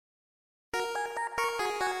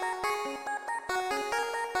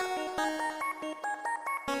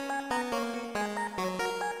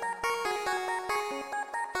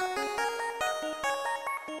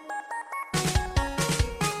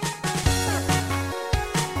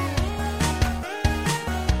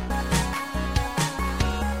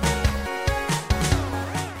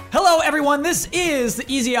everyone. This is the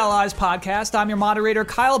Easy Allies podcast. I'm your moderator,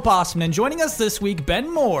 Kyle Bossman, and joining us this week,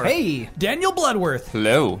 Ben Moore. Hey. Daniel Bloodworth.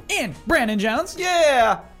 Hello. And Brandon Jones.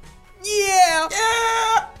 Yeah.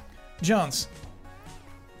 Jones.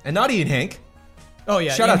 And not Ian Hink. Oh,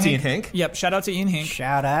 yeah. Shout out to Ian Hink. Yep, shout out to Ian Hink.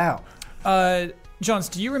 Shout out. Jones,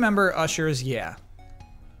 do you remember Usher's Yeah?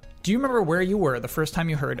 Do you remember where you were the first time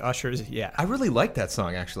you heard Usher's Yeah? I really like that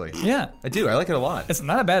song, actually. Yeah. I do. I like it a lot. It's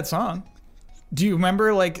not a bad song. Do you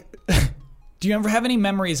remember, do you ever have any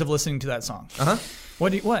memories of listening to that song? Uh-huh.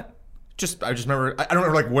 What? I just remember, I don't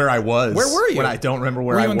remember, where I was. Where were you? When I don't remember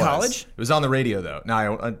where I was. Were you in college? It was on the radio, though. No,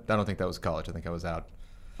 I don't think that was college. I think I was out.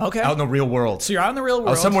 Okay. Out in the real world. So you're out in the real world.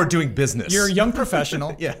 I was somewhere doing business. You're a young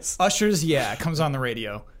professional. Yes. Usher's Yeah comes on the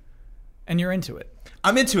radio, and you're into it.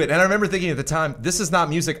 I'm into it, and I remember thinking at the time, this is not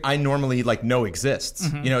music I normally know exists.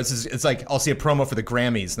 Mm-hmm. You know, it's like I'll see a promo for the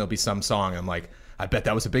Grammys, and there'll be some song. I'm like, I bet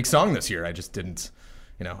that was a big song this year. I just didn't,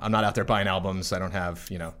 I'm not out there buying albums. I don't have,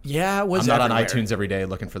 Yeah, it was. I'm not everywhere. on iTunes every day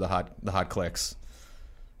looking for the hot clicks.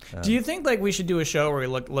 Do you think we should do a show where we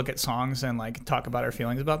look at songs and talk about our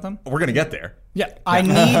feelings about them? We're gonna get there. Yeah. I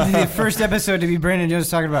need the first episode to be Brandon Jones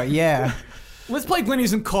talking about Let's play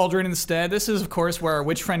Glinny's and Cauldron instead. This is, of course, where our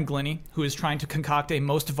witch friend Glinny, who is trying to concoct a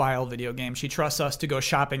most vile video game, she trusts us to go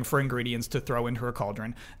shopping for ingredients to throw into her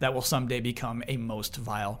cauldron that will someday become a most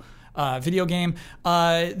vile video game.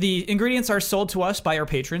 The ingredients are sold to us by our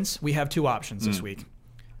patrons. We have two options this week.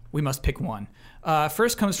 We must pick one.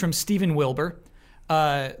 First comes from Stephen Wilbur.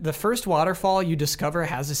 The first waterfall you discover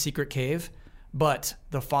has a secret cave, but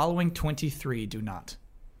the following 23 do not.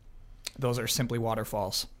 Those are simply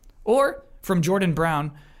waterfalls. Or, from Jordan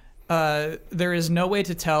Brown, there is no way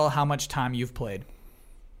to tell how much time you've played.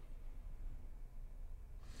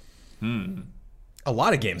 A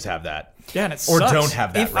lot of games have that. Yeah, and it or sucks. don't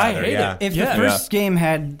have that. I rather. hate Yeah. it. If the first game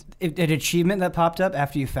had an achievement that popped up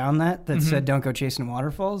after you found that said don't go chasing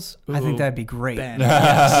waterfalls, I think that'd be great.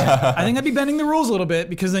 Yes. I think I'd be bending the rules a little bit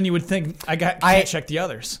because then you would think I can't check the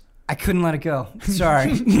others. I couldn't let it go.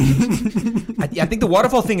 Sorry. I think the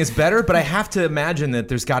waterfall thing is better, but I have to imagine that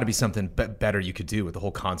there's got to be something better you could do with the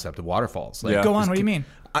whole concept of waterfalls. Go on. What do you mean?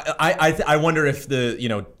 I wonder if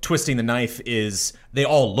the twisting the knife is they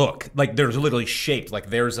all look like they're literally shaped like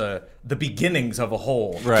there's the beginnings of a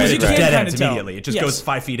hole. Right. You It can just dead kinda ends tell. immediately. It just Yes. goes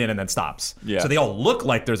 5 feet in and then stops. Yeah. So they all look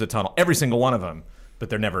like there's a tunnel, every single one of them, but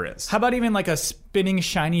there never is. How about even a spinning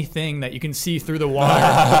shiny thing that you can see through the water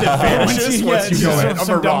that vanishes once you go in?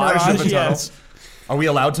 some A mirage of a tunnel. yes. Are we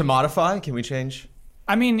allowed to modify? Can we change?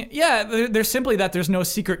 I mean, yeah, there's simply that there's no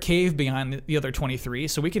secret cave behind the other 23,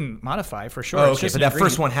 so we can modify for sure. Oh, It's okay, just but an that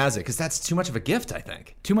first ingredient. one has it because that's too much of a gift, I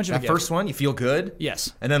think. Too much of a that gift. first one, you feel good.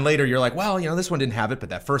 Yes. And then later you're like, well, this one didn't have it, but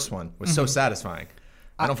that first one was so satisfying.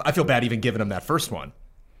 I feel bad even giving them that first one.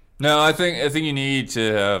 No, I think you need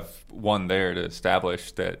to have one there to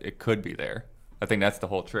establish that it could be there. I think that's the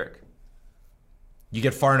whole trick. You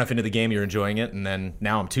get far enough into the game, you're enjoying it, and then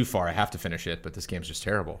now I'm too far. I have to finish it, but this game's just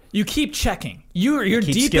terrible. You keep checking. You're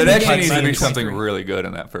keep deep skipping. in It the actually game. needs to be 23. something really good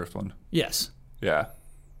in that first one. Yes. Yeah.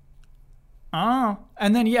 Oh,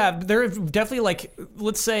 and then there are definitely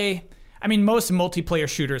let's say, I mean, most multiplayer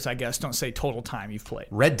shooters, I guess, don't say total time you've played.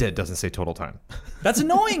 Red Dead doesn't say total time. That's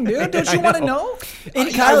annoying, dude. Don't you want to know?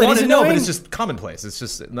 Kyle, I it want is to know, but annoying. it's just commonplace. It's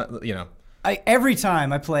just, Every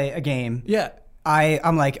time I play a game, Yeah.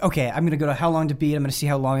 I'm like, okay, I'm going to go to how long to beat. I'm going to see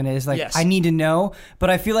how long it is. Yes. I need to know. But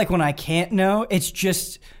I feel like when I can't know, it's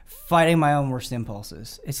just fighting my own worst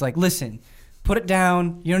impulses. It's like, listen, put it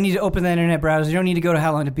down. You don't need to open the internet browser. You don't need to go to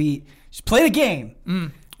how long to beat. Just play the game.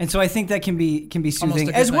 And so I think that can be soothing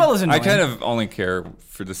good as thing. well as I annoying. kind of only care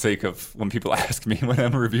for the sake of when people ask me when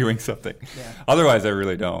I'm reviewing something. Yeah. Otherwise, I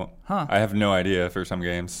really don't. Huh. I have no idea for some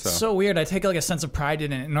games. So weird. I take a sense of pride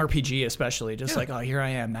in an RPG, especially. Just oh, here I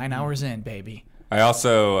am, 9 hours in, baby. I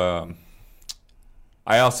also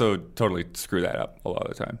totally screw that up a lot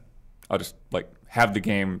of the time. I'll just have the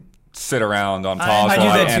game sit around on pause I do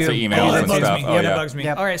while I that answer too. emails that and bugs stuff. me. Oh, That yeah. bugs me.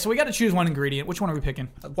 Yep. All right, so we got to choose one ingredient. Which one are we picking?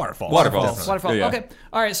 waterfall. Waterfalls. Waterfall. Yeah. Okay.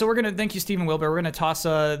 All right, so we're going to thank you, Stephen Wilbur. We're going to toss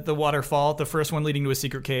the waterfall, the first one leading to a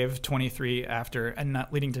secret cave, 23 after, and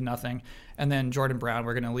not leading to nothing. And then Jordan Brown,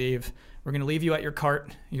 we're going to leave you at your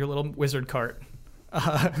cart, your little wizard cart,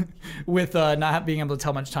 with not being able to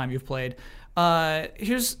tell how much time you've played.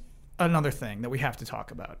 Here's another thing that we have to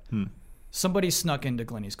talk about. Somebody snuck into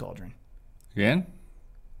Glenny's Cauldron. Again?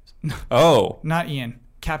 Oh. Not Ian.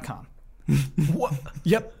 Capcom. What?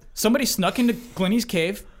 Yep. Somebody snuck into Glenny's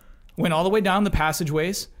cave, went all the way down the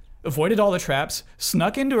passageways, avoided all the traps,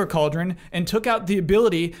 snuck into her cauldron, and took out the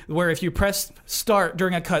ability where if you press start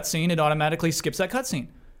during a cutscene, it automatically skips that cutscene.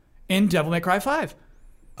 In Devil May Cry 5.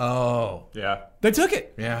 Oh. Yeah. They took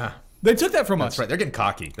it. Yeah. They took that from us. That's right. They're getting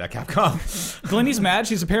cocky. That Capcom. Glenny's mad.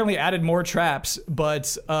 She's apparently added more traps,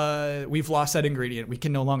 but we've lost that ingredient. We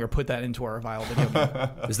can no longer put that into our vile video game.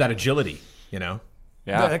 Is that agility? You know.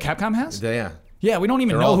 Yeah. That Capcom has? Yeah. Yeah, we don't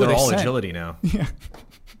even know who they're they all sent. agility now. Yeah.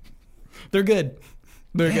 They're good.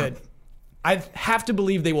 They're good. I have to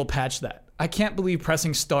believe they will patch that. I can't believe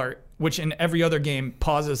pressing start, which in every other game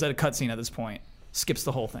pauses at a cutscene at this point, skips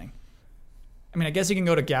the whole thing. I mean, I guess you can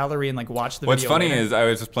go to gallery and like watch the What's video. funny later. is I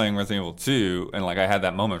was just playing Resident Evil 2, and like I had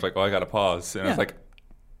that moment, like, oh, I got to pause, and I was like,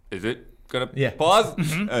 is it gonna pause?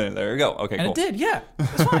 And there you go. Okay, and cool. it did, yeah.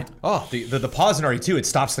 It's fine. Oh, the pause in RE2, it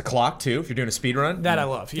stops the clock too if you're doing a speed run. That I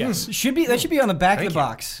love, yes. That should be on the back of the you.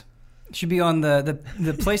 box. Should be on the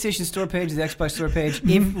PlayStation Store page, the Xbox Store page.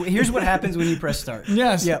 Here's what happens when you press start.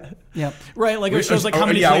 Yes. Yep. Right, like it shows like how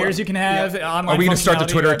many players you can have. Online Are we going to start the functionality,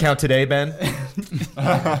 Twitter right? account today, Ben?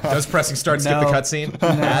 Does pressing start skip the No. cutscene?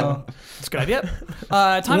 No. It's a good idea.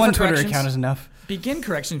 Time One for Twitter corrections. account is enough. Begin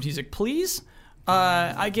corrections music, please.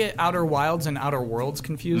 I get Outer Wilds and Outer Worlds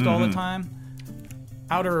confused all the time.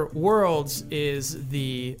 Outer Worlds is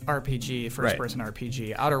the RPG, first-person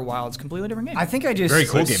RPG. Outer Wilds, completely different game. I think I just Very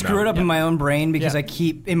cool game screw now. it up in my own brain because Yeah. I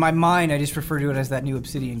keep in my mind I just refer to it as that new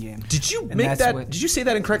Obsidian game. Did you And make that's that? what Did you say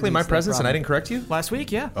that incorrectly in my leads to the presence and I problem. didn't correct you? Last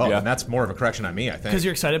week, yeah. Oh, Yeah. and that's more of a correction on me, I think. Because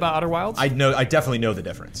you're excited about Outer Wilds? I definitely know the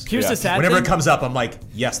difference. Here's the sad Whenever thing. it comes up, I'm like,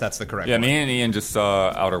 yes, that's the correct Yeah, one. me and Ian just saw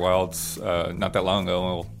Outer Wilds not that long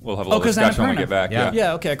ago, and we'll have a little 'cause discussion when we Annapurna. get back. Yeah.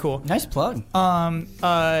 Yeah, okay, cool. Nice plug.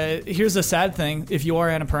 Here's the sad thing. If you are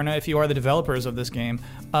Annapurna, if you are the developers of this game,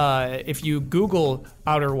 if you Google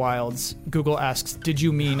Outer Wilds, Google asks, did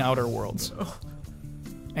you mean Outer Worlds?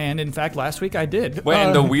 And in fact, last week I did. Wait,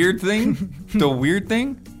 and the weird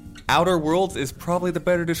thing, Outer Worlds is probably the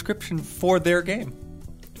better description for their game.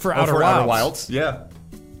 for Oh, Outer for Wilds. Outer Wilds? Yeah.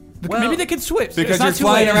 Maybe they could switch. Because It's not you're too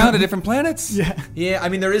flying late. around to different planets. Yeah. Yeah, I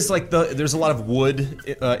mean there is like there's a lot of wood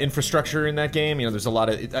infrastructure in that game. You know, there's a lot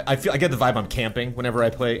of I get the vibe I'm camping whenever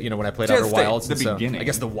I play. You know, when I played Just Outer the- Wilds. the and so beginning. I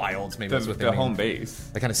guess the wilds maybe that's what they The mean. home base.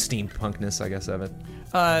 The kind of steampunkness, I guess, of it.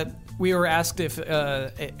 We were asked if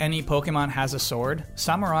any Pokemon has a sword.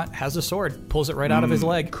 Samurott has a sword. Pulls it right out of his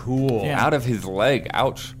leg. Cool. Yeah. Out of his leg.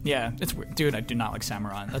 Ouch. Yeah, it's weird. Dude, I do not like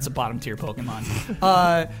Samurott. That's a bottom tier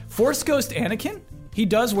Pokemon. Force Ghost Anakin, he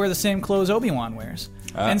does wear the same clothes Obi-Wan wears.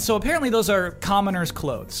 And so apparently those are commoners'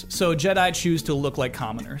 clothes. So Jedi choose to look like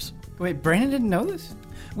commoners. Wait, Brandon didn't know this?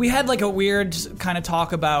 We had like a weird kind of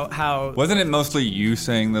talk about how... Wasn't it mostly you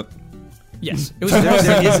saying that? Yes. It was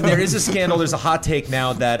there is a scandal. There's a hot take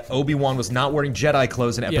now that Obi-Wan was not wearing Jedi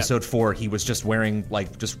clothes in Episode 4. He was just wearing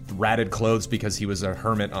like just ratted clothes because he was a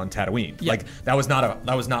hermit on Tatooine. Yeah. Like that was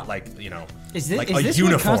not like you know Is this, like is a this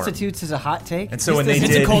uniform. what constitutes as a hot take? And so when they It's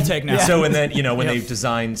did, a cold take now. So and then you know when Yeah. they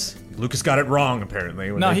designed, Lucas got it wrong apparently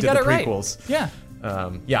when No, they he did got the it right. prequels. Yeah.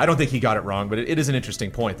 Yeah, I don't think he got it wrong, but it is an interesting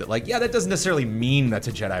point that like that doesn't necessarily mean that's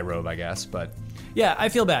a Jedi robe, I guess, but. Yeah, I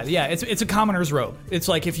feel bad. Yeah, it's a commoner's robe. It's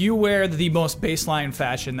like if you wear the most baseline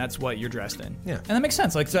fashion, that's what you're dressed in. Yeah. And that makes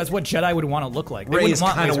sense. Like that's what Jedi would want to look like. They Rey wouldn't is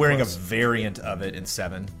want kind of laser wearing clothes. a variant of it in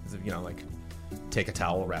 7. You know, like take a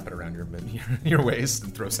towel, wrap it around your waist,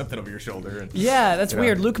 and throw something over your shoulder. And, Yeah, that's you know.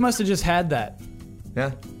 weird. Luke must have just had that.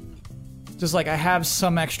 Yeah. Just like, I have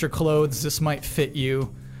some extra clothes. This might fit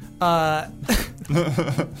you.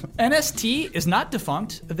 NST is not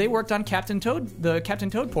defunct. They worked on the Captain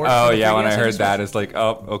Toad port. Oh for the yeah, when 3DS I heard and that, Switch. it's like,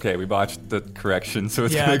 oh, okay, we botched the correction, so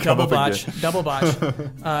it's Yeah, gonna come double up botch. again. Double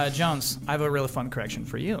botch. Jones, I have a really fun correction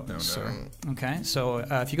for you. Sir. Okay, so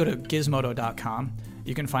if you go to gizmodo.com,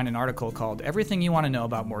 you can find an article called "Everything You Want to Know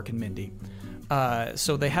About Mork and Mindy."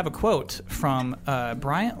 So they have a quote from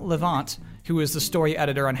Bryant Levant, who is the story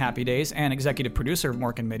editor on Happy Days and executive producer of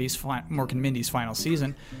Mork and Mindy's final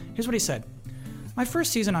season. Here's what he said. My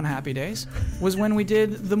first season on Happy Days was when we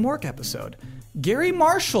did the Mork episode. Gary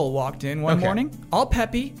Marshall walked in one morning, all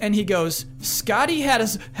peppy, and he goes, Scotty had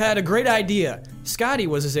a great idea. Scotty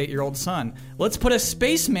was his 8-year-old son. Let's put a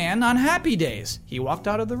spaceman on Happy Days. He walked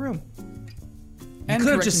out of the room. You could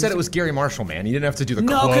have just said it was Gary Marshall, man. You didn't have to do the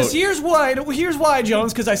No, quote. because here's why,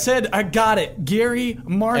 Jones, because I said, I got it. Gary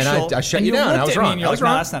Marshall. And I shut you down. looked I was at me wrong. and you're I was like,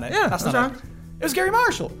 no, wrong. that's not it. Yeah, that's I was not wrong. it. It was Gary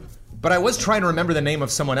Marshall. But I was trying to remember the name of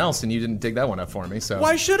someone else, and you didn't dig that one up for me. So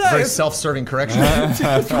Why should I? Very self-serving correction.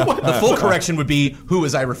 The full correction would be, who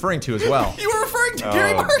was I referring to as well? You were referring to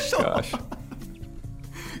Gary Marshall. Gosh.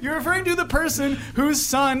 You're referring to the person whose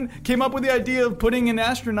son came up with the idea of putting an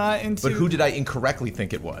astronaut into... But who did I incorrectly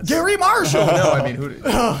think it was? Gary Marshall! No, I mean, who did...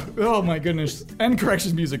 Oh my goodness. End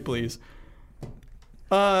corrections music, please.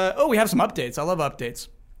 We have some updates. I love updates.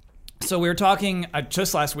 So we were talking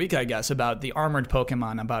just last week, I guess, about the armored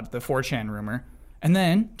Pokemon, about the 4chan rumor. And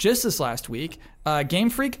then, just this last week, Game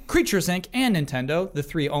Freak, Creatures Inc., and Nintendo, the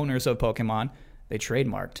 3 owners of Pokemon, they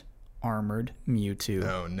trademarked Armored Mewtwo.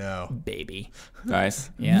 Oh, no. Baby. Nice.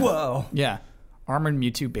 Yeah. Whoa. Yeah. Armored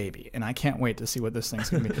Mewtwo Baby. And I can't wait to see what this thing's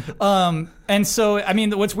going to be. And so, I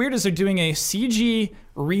mean, what's weird is they're doing a CG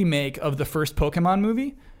remake of the first Pokemon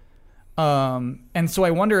movie. And so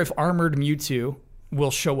I wonder if Armored Mewtwo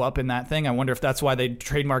will show up in that thing. I wonder if that's why they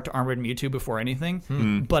trademarked Armored Mewtwo before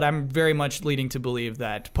anything. But I'm very much leading to believe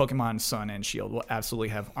that Pokemon Sun and Shield will absolutely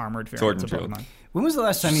have armored variants of Pokemon. When was the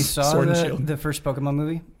last time you saw the first Pokemon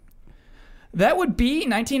movie? That would be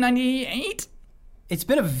 1998. It's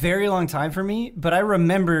been a very long time for me, but I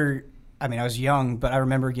remember, I mean, I was young, but I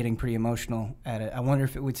remember getting pretty emotional at it. I wonder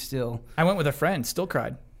if it would still... I went with a friend, still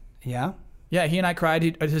cried. Yeah? Yeah, he and I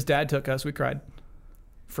cried. His dad took us. We cried.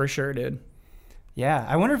 For sure, dude. Yeah,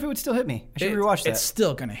 I wonder if it would still hit me. I should rewatch that. It's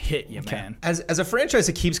still going to hit you, man. As a franchise,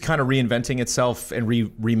 it keeps kind of reinventing itself and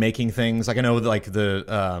remaking things. Like I know, like this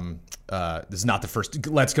is not the first.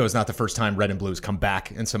 Let's Go is not the first time Red and Blue has come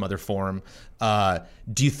back in some other form.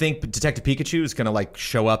 Do you think Detective Pikachu is going to like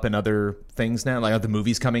show up in other things now? Like are the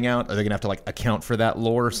movies coming out? Are they going to have to like account for that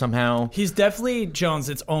lore somehow? He's definitely Jones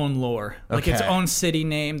its own lore, like its own city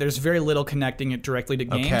name. There's very little connecting it directly to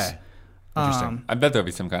games. Okay, interesting. I bet there'll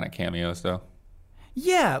be some kind of cameos though.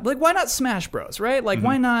 Yeah, like why not Smash Bros, right? Like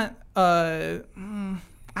why not I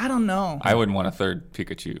don't know. I wouldn't want a third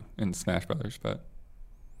Pikachu in Smash Brothers, but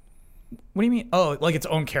what do you mean? Oh, like its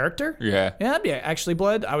own character? Yeah. Yeah, that'd be actually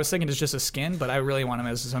Blood. I was thinking it's just a skin, but I really want him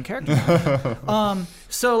as his own character.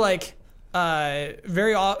 So like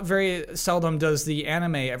very seldom does the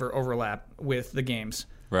anime ever overlap with the games.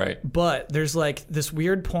 Right. But there's like this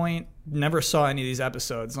weird point, never saw any of these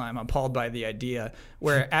episodes, and I'm appalled by the idea,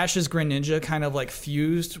 where Ash's Greninja kind of like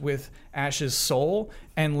fused with Ash's soul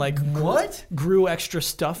and like grew extra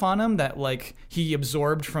stuff on him that like he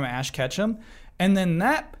absorbed from Ash Ketchum. And then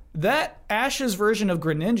that Ash's version of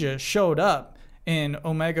Greninja showed up in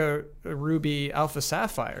Omega Ruby Alpha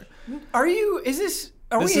Sapphire. Are we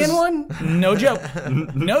in one? No joke.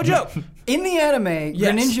 No joke. In the anime,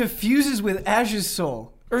 Yes. Greninja fuses with Ash's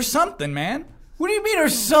soul. Or something, man. What do you mean or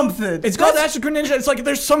something? It's called Ash's Greninja. It's like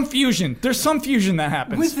there's some fusion. There's some fusion that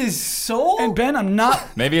happens. With his soul? And Ben, I'm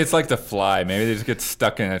not... Maybe it's like the Fly. Maybe they just get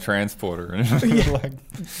stuck in a transporter.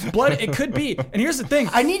 Blood, it could be. And here's the thing.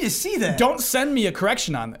 I need to see that. Don't send me a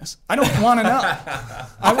correction on this. I don't want to know.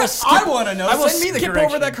 I want to know. I will Send me the skip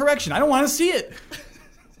correction. over that correction. I don't want to see it.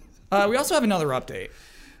 We also have another update.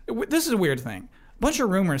 This is a weird thing. A bunch of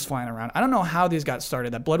rumors flying around. I don't know how these got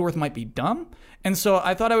started, that Bloodworth might be dumb. And so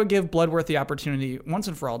I thought I would give Bloodworth the opportunity once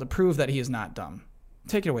and for all to prove that he is not dumb.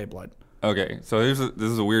 Take it away, Blood. Okay, so this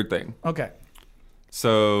is a weird thing. Okay.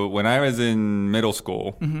 So when I was in middle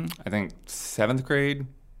school, I think 7th grade,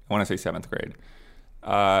 I want to say 7th grade,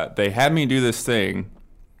 they had me do this thing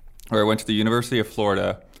where I went to the University of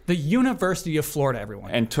Florida. The University of Florida, everyone.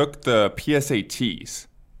 And took the PSATs,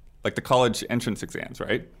 like the college entrance exams,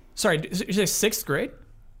 right? Sorry, did you say 6th grade?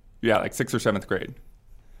 Yeah, like 6th or 7th grade.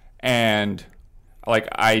 And like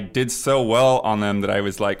I did so well on them that I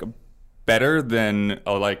was like better than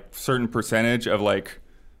a like certain percentage of like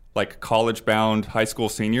college bound high school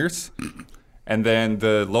seniors. And then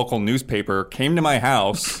the local newspaper came to my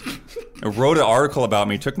house and wrote an article about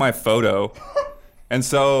me, took my photo. And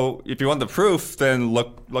so if you want the proof, then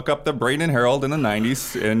look up the Braden Herald in the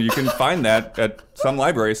 90s and you can find that at some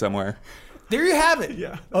library somewhere. There you have it.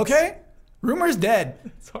 Yeah. Okay? Rumor's dead.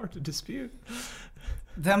 It's hard to dispute.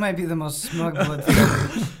 That might be the most smug blood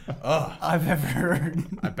thing I've ever heard.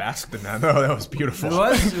 I basked in that. No, that was beautiful.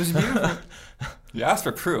 It was beautiful. You asked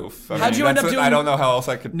for proof. How'd you end up doing? I don't know how else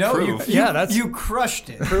I could prove. You crushed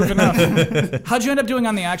it. Proof enough. How'd you end up doing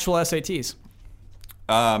on the actual SATs?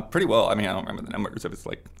 Pretty well. I mean, I don't remember the numbers if it's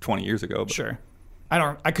like 20 years ago. But. Sure.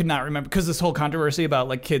 I could not remember because this whole controversy about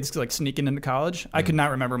like kids like sneaking into college. I could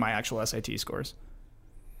not remember my actual SAT scores.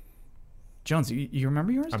 Jones, you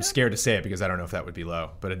remember yours? I'm scared to say it because I don't know if that would be low,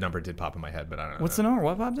 but a number did pop in my head, but I don't know. What's the number?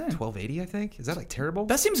 What popped in? 1280, I think. Is that like terrible?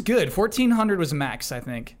 That seems good. 1400 was max, I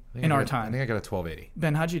think, in our time. I think I got a 1280.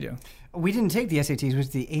 Ben, how'd you do? We didn't take the SATs, it was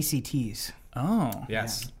the ACTs. Oh.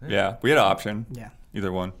 Yes. Yeah, we had an option. Yeah.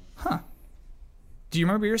 Either one. Huh. Do you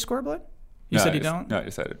remember your score, Blood? You said you don't? No, I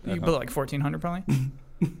decided. You put like 1400 probably?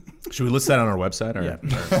 Should we list that on our website? Or,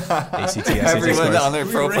 or ACT, SAT Everyone scores? on their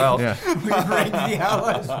profile. Yeah. We ranked the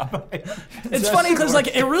hours by It's funny because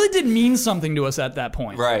like it really did mean something to us at that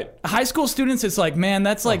point. Right. High school students, it's like, man,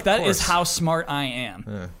 that's like that is course. how smart I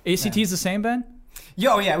am. ACT's the same, Ben?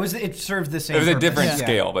 it served the same It was a purpose. different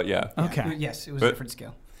scale, but yeah. Okay. Yes, it was a different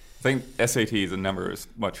scale. I think SATs, the number is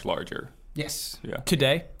much larger. Yes. Yeah.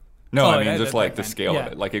 Today? No, Oh, I mean yeah, just that- like that the scale kind.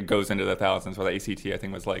 of it. Like it goes into the thousands. Where the ACT I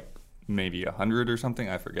think was like maybe 100 or something.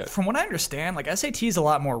 I forget. From what I understand, like SAT is a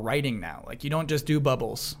lot more writing now. Like you don't just do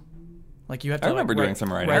bubbles. Like you have to. I remember like, doing write-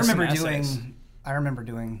 some writing. write I some remember essays.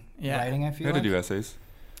 doing Yeah. writing. I I feel had like to do essays.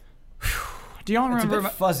 Do y'all it's a remember?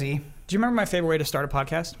 bit fuzzy. Do you remember my favorite way to start a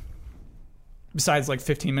podcast? Besides like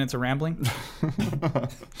 15 minutes of rambling,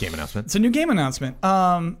 Game announcement. it's a new game announcement.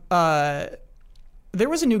 There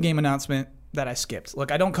was a new game announcement that I skipped.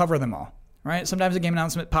 Look, I don't cover them all. Right? Sometimes a game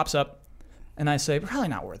announcement pops up, and I say probably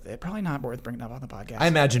not worth it. Probably not worth bringing up on the podcast. I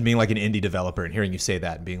imagine being like an indie developer and hearing you say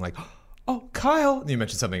that and being like, "Oh, Kyle." And you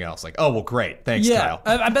mentioned something else, like, "Oh, well, great, thanks, Yeah, Kyle."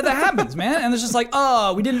 I bet that happens, man. And it's just like,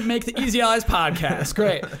 oh, we didn't make the Easy Eyes podcast.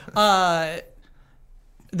 Great.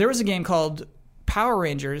 There was a game called Power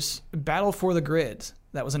Rangers Battle for the Grid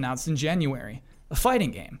that was announced in January, a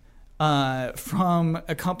fighting game from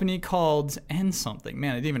a company called N something.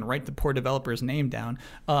 Man, I didn't even write the poor developer's name down.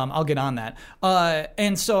 I'll get on that.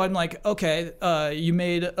 And so I'm like, okay, you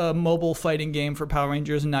made a mobile fighting game for Power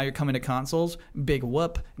Rangers, and now you're coming to consoles. Big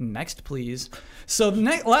whoop. Next, please. So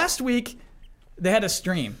last week, they had a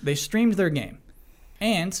stream. They streamed their game.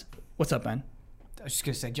 And, what's up, Ben? I was just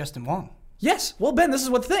gonna say Justin Wong. Yes. Well, Ben, this is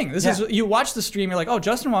what the thing. This is you watch the stream. You're like, oh,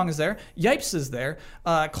 Justin Wong is there. Yipes is there.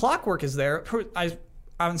 Clockwork is there. I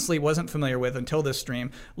honestly wasn't familiar with until this stream.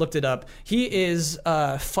 Looked it up. He is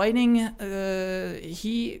fighting.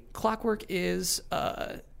 Clockwork is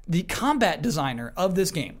the combat designer of this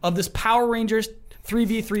game, of this Power Rangers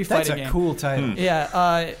 3v3 fighting That's a game. cool title.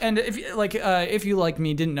 Yeah, and if you like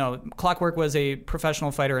me didn't know, Clockwork was a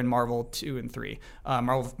professional fighter in Marvel 2 and 3,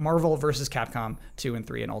 Marvel versus Capcom 2 and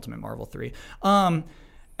 3, and Ultimate Marvel 3.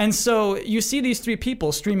 And so you see these three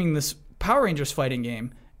people streaming this Power Rangers fighting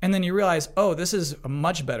game, and then you realize, oh, this is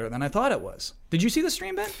much better than I thought it was. Did you see the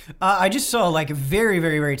stream, Ben? I just saw like very,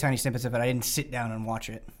 very, very tiny snippets of it. I didn't sit down and watch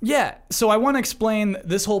it. Yeah, so I want to explain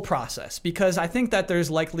this whole process because I think that there's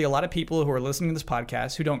likely a lot of people who are listening to this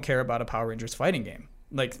podcast who don't care about a Power Rangers fighting game.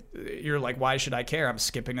 Like, you're like, why should I care? I'm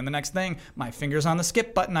skipping to the next thing. My finger's on the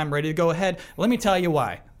skip button. I'm ready to go ahead. Let me tell you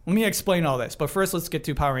why. Let me explain all this. But first, let's get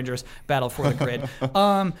to Power Rangers Battle for the Grid.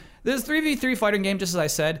 This 3v3 fighting game, just as I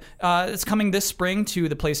said, it's coming this spring to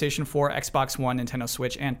the PlayStation 4, Xbox One, Nintendo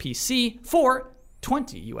Switch, and PC for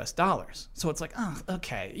 $20 US. So it's like, oh,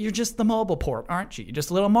 okay, you're just the mobile port, aren't you? You're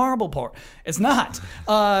just a little marble port. It's not.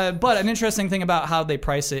 But an interesting thing about how they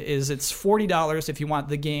price it is it's $40 if you want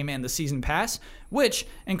the game and the season pass, which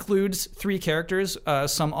includes 3 characters,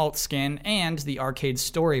 some alt skin, and the arcade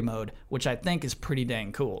story mode, which I think is pretty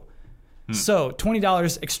dang cool. So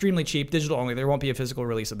 $20, extremely cheap, digital only. There won't be a physical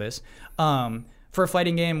release of this. For a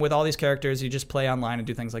fighting game with all these characters, you just play online and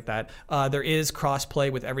do things like that. There is cross-play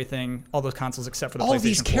with everything, all those consoles except for the PlayStation 4. All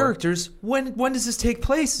these characters. When does this take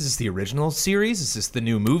place? Is this the original series? Is this the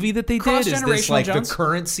new movie that they did? Is this Cross-generational, like Jones. the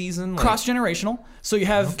current season? Like, Cross-generational. So you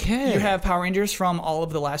have Okay. you have Power Rangers from all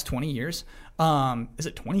of the last 20 years. Is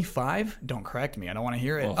it 25? Don't correct me. I don't want to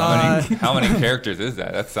hear it. Well, how many characters is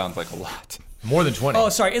that? That sounds like a lot. more than 20. Oh,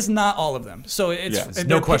 sorry, it's not all of them. So it's Yeah, it's they're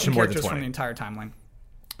no question picking more than characters 20. from the entire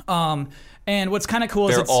timeline. And what's kind of cool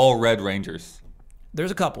is They're it's, all Red Rangers.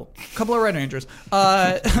 there's a couple of Red Rangers.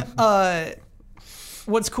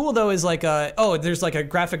 What's cool though is like there's like a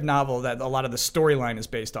graphic novel that a lot of the storyline is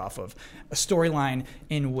based off of, a storyline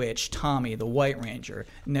in which Tommy the White Ranger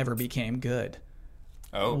never became good.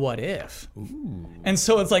 Oh. What if? And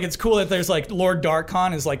so it's like it's cool that there's like Lord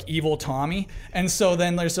Darkon is like evil Tommy, and so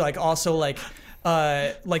then there's like also like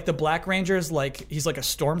the Black Ranger's like he's like a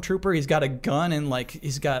stormtrooper. He's got a gun and like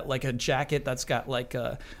he's got like a jacket that's got like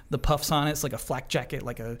the puffs on it. It's like a flak jacket,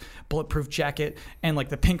 like a bulletproof jacket. And like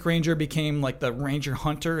the Pink Ranger became like the Ranger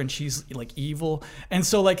Hunter, and she's like evil. And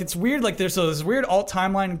so like it's weird. Like there's this weird alt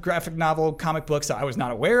timeline graphic novel comic books that I was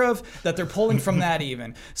not aware of that they're pulling from that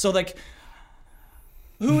even. So like.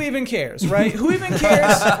 Who even cares, right? Who even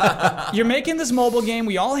cares? You're making this mobile game.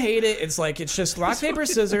 We all hate it. It's like, it's just rock, paper,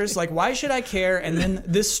 scissors. Like, why should I care? And then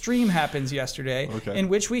this stream happens yesterday in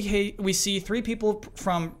which we see 3 people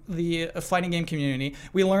from the fighting game community.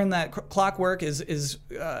 We learn that Clockwork is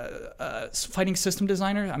fighting system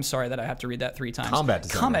designer. I'm sorry that I have to read that 3 times. Combat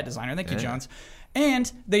designer. Combat designer. Thank you, Jones.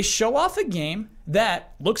 And they show off a game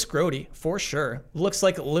that looks grody, for sure. Looks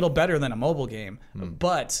like a little better than a mobile game.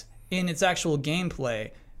 But in its actual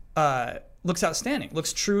gameplay, looks outstanding.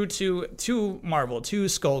 Looks true to Marvel, to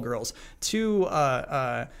Skullgirls,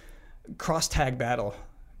 to Cross Tag Battle.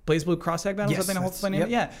 BlazBlue Cross Tag Battle? Yes, is that the whole that's- name?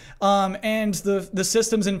 yep. Yeah. And the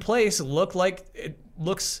systems in place look like it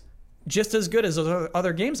looks just as good as those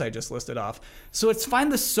other games I just listed off. So it's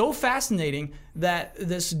find this so fascinating that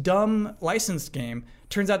this dumb licensed game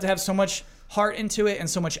turns out to have so much heart into it and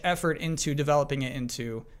so much effort into developing it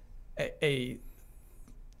into a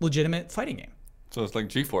legitimate fighting game. So it's like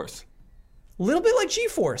GeForce. A little bit like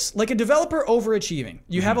GeForce, like a developer overachieving.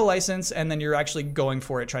 You have a license and then you're actually going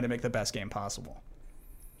for it, trying to make the best game possible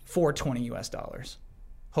for $20 US.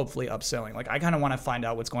 Hopefully upselling. Like I kind of want to find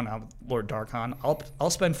out what's going on with Lord Darkon. I'll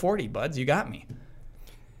spend 40, buds. You got me.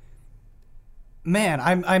 Man,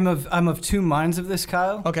 I'm of two minds of this,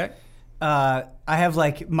 Kyle. Okay. I have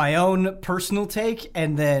like my own personal take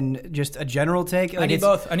and then just a general take. Like I need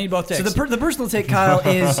both. I need both takes. So the personal take, Kyle,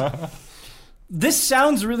 is this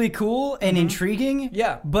sounds really cool and intriguing.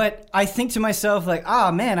 Yeah. But I think to myself, like,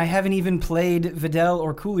 man, I haven't even played Videl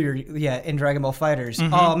or Cooler yet in Dragon Ball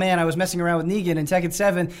FighterZ. Oh, man, I was messing around with Negan in Tekken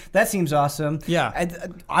 7. That seems awesome. Yeah.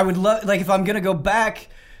 I would love, like, if I'm going to go back,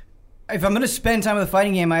 if I'm going to spend time with a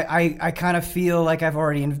fighting game, I kind of feel like I've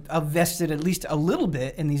already invested at least a little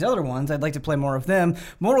bit in these other ones. I'd like to play more of them.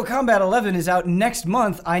 Mortal Kombat 11 is out next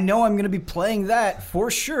month. I know I'm going to be playing that for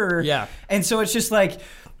sure. Yeah. And so it's just like,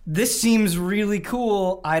 this seems really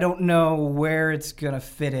cool. I don't know where it's going to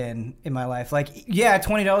fit in my life. Like, yeah,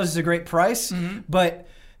 $20 is a great price, but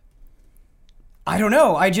I don't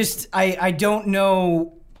know. I don't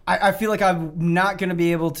know. I feel like I'm not going to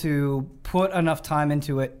be able to put enough time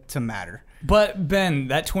into it to matter. But Ben,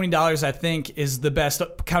 that $20 I think is the best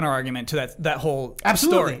counter argument to that whole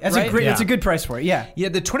Absolutely. story. That's right? That's a good price for it. Yeah. Yeah,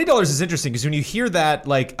 the $20 is interesting because when you hear that,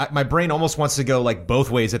 like, my brain almost wants to go like both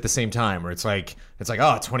ways at the same time. Where it's like, oh,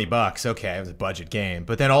 $20, okay, it was a budget game,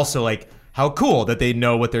 but then also like, how cool that they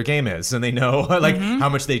know what their game is and they know like how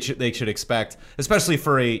much they should expect, especially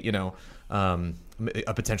for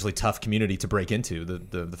a potentially tough community to break into,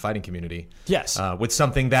 the fighting community. Yes. With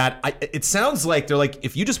something that it sounds like they're like,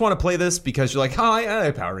 if you just want to play this because you're like,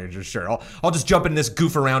 hi, Power Rangers, sure, I'll just jump in this,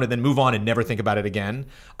 goof around, and then move on and never think about it again.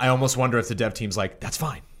 I almost wonder if the dev team's like, that's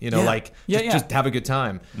fine, just have a good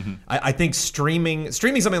time. I think streaming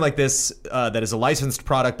something like this that is a licensed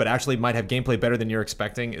product but actually might have gameplay better than you're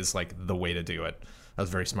expecting is like the way to do it. That was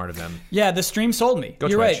very smart of them. Yeah, the stream sold me. Go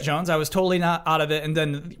You're Twitch. right, Jones. I was totally not out of it. And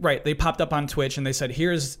then, they popped up on Twitch and they said,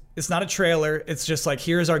 it's not a trailer. It's just like,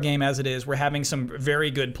 here's our game as it is. We're having some very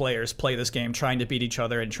good players play this game, trying to beat each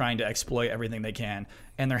other and trying to exploit everything they can.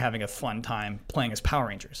 And they're having a fun time playing as Power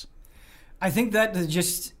Rangers. I think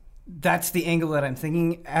that's the angle that I'm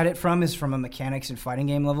thinking at it from, is from a mechanics and fighting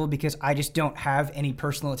game level, because I just don't have any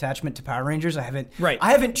personal attachment to Power Rangers. I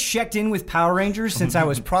haven't checked in with Power Rangers since I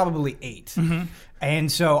was probably 8.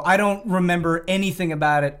 And so I don't remember anything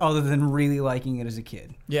about it other than really liking it as a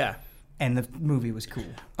kid. Yeah. And the movie was cool.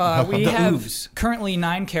 We have currently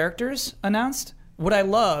 9 characters announced. What I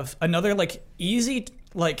love, another easy,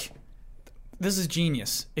 this is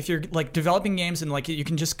genius. If you're developing games and you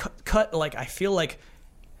can just cut I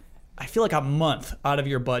feel like a month out of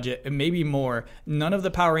your budget and maybe more. None of the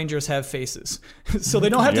Power Rangers have faces. So they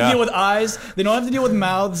don't have to deal with eyes. They don't have to deal with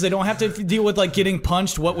mouths. They don't have to deal with getting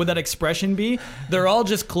punched. What would that expression be? They're all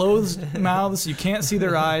just closed mouths. You can't see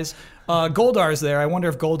their eyes. Goldar's there. I wonder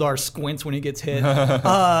if Goldar squints when he gets hit.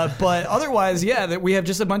 But otherwise, we have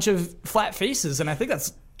just a bunch of flat faces, and I think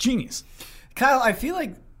that's genius. Kyle, I feel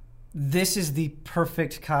like this is the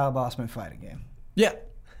perfect Kyle Bossman fighting game. Yeah.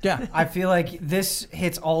 Yeah. I feel like this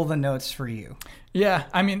hits all the notes for you. Yeah.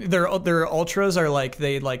 I mean, their ultras are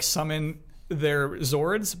they summon their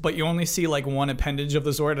Zords, but you only see one appendage of the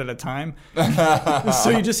Zord at a time. So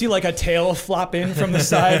you just see a tail flop in from the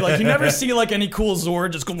side. You never see any cool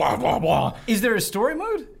Zord just go blah, blah, blah. Is there a story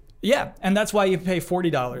mode? Yeah, and that's why you pay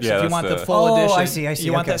 $40. Yeah, if you want the full edition, I see.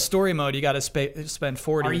 You want that story mode, you got to spend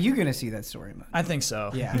 $40. Are you going to see that story mode? I think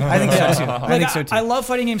so. Yeah, I think so too. I think so too. I love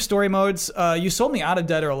fighting game story modes. You sold me out of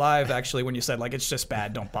Dead or Alive actually when you said it's just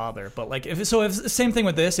bad, don't bother. But if same thing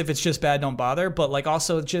with this, if it's just bad, don't bother. But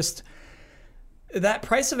also just that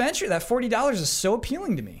price of entry, that $40 is so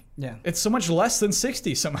appealing to me. Yeah, it's so much less than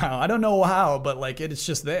 $60 somehow. I don't know how, but it's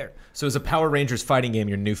just there. So is a Power Rangers fighting game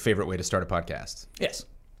your new favorite way to start a podcast? Yes.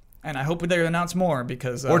 And I hope they announce more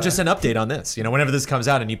because... or just an update on this. Whenever this comes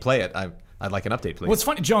out and you play it, I'd like an update, please. What's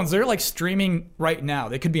funny, Jones, they're streaming right now.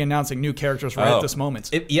 They could be announcing new characters at this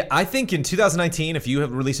moment. I think in 2019, if you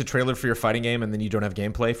have released a trailer for your fighting game and then you don't have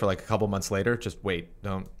gameplay for a couple months later, just wait.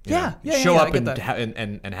 Don't show up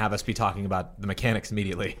and have us be talking about the mechanics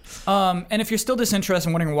immediately. And if you're still disinterested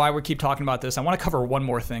and wondering why we keep talking about this, I want to cover one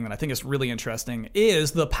more thing that I think is really interesting,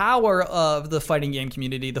 is the power of the fighting game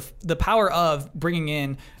community, the power of bringing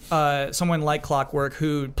in someone like Clockwork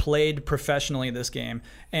who played professionally this game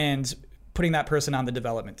and putting that person on the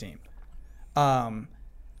development team.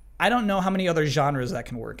 I I don't know how many other genres that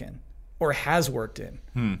can work in or has worked in.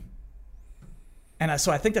 And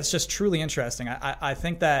so I think that's just truly interesting. I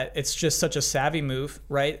think that it's just such a savvy move,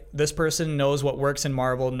 right? This person knows what works in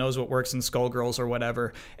Marvel, knows what works in Skullgirls or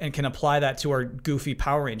whatever, and can apply that to our goofy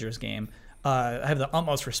Power Rangers game. I have the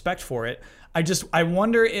utmost respect for it. I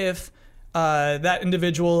wonder if that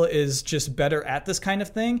individual is just better at this kind of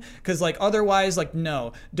thing, because like otherwise, like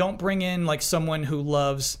no, don't bring in like someone who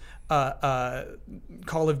loves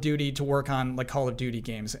Call of Duty to work on like Call of Duty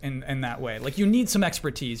games in that way. Like you need some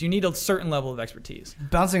expertise. You need a certain level of expertise.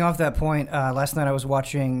 Bouncing off that point, last night I was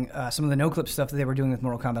watching some of the no-clip stuff that they were doing with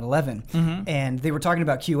Mortal Kombat 11, and they were talking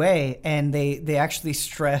about QA, and they actually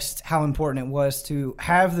stressed how important it was to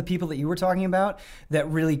have the people that you were talking about that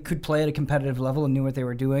really could play at a competitive level and knew what they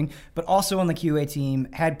were doing, but also on the QA team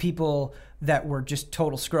had people that were just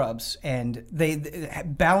total scrubs, and they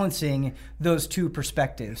balancing those two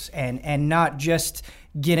perspectives and not just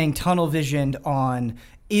getting tunnel visioned on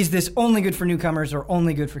is this only good for newcomers or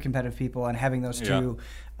only good for competitive people, and having those two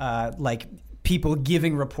like people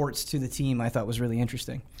giving reports to the team I thought was really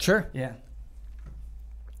interesting. Sure. Yeah.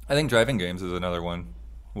 I think driving games is another one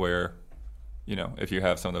where, you know, if you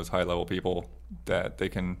have some of those high level people that they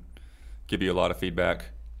can give you a lot of feedback.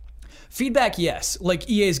 Feedback, yes, like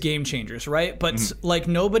EA's Game Changers, right? But like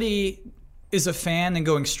nobody is a fan and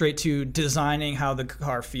going straight to designing how the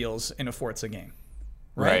car feels in a Forza game,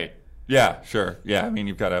 right? Yeah, sure. Yeah, I mean,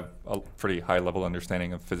 you've got a pretty high level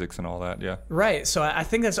understanding of physics and all that. Yeah. Right. So I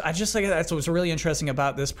think that's what's really interesting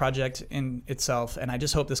about this project in itself, and I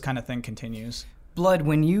just hope this kind of thing continues. Blood,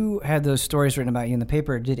 when you had those stories written about you in the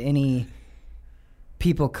paper, did any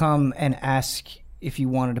people come and ask if you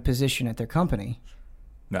wanted a position at their company?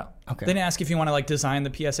 No. Okay. They didn't ask if you want to like design the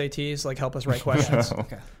PSATs, like help us write questions.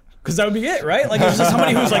 Okay. Because that would be it, right? Like if there's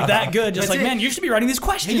somebody who's like that good, just That's like, it. man, you should be writing these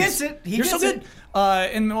questions. He gets it. You're so good.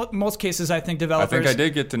 In most cases, I think I developers. think I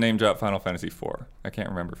did get to name drop Final Fantasy IV. I can't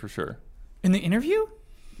remember for sure. In the interview?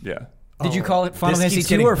 Yeah. Did you call it Final This Fantasy keeps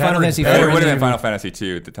 2 getting or Final better and Fantasy better. 4? It would have been Final Fantasy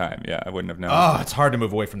II at the time. Yeah, I wouldn't have known. Oh, it's hard to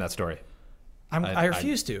move away from that story. I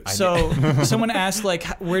refuse to. So someone asked, like,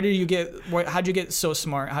 how'd you get so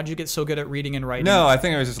smart? How'd you get so good at reading and writing? No, I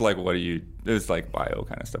think it was just like, it was like bio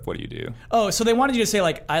kind of stuff. What do you do? Oh, so they wanted you to say,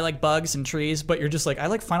 like, I like bugs and trees, but you're just like, I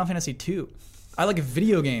like Final Fantasy 2. I like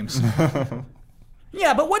video games.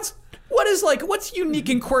 Yeah, but what's unique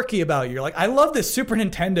and quirky about you? You're like, I love this Super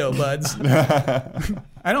Nintendo, buds.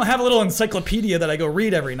 I don't have a little encyclopedia that I go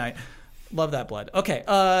read every night. Love that, Blood.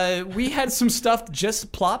 Okay, we had some stuff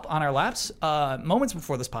just plop on our laps. Moments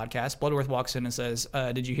before this podcast, Bloodworth walks in and says,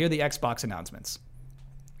 did you hear the Xbox announcements?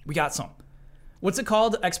 We got some. What's it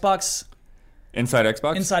called? Xbox? Inside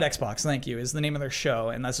Xbox? Inside Xbox, thank you, is the name of their show,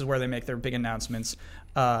 and this is where they make their big announcements.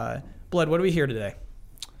 Blood, what do we hear today?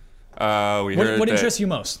 What interests you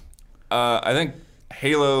most? I think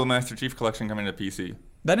Halo Master Chief Collection coming to PC.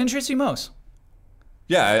 That interests you most?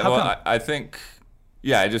 Yeah, I think,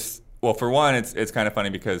 well, for one, it's kind of funny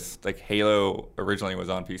because like Halo originally was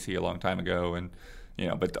on PC a long time ago, and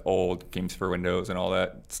but the old games for Windows and all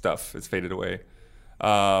that stuff has faded away.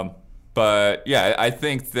 But yeah, I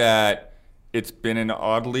think that it's been an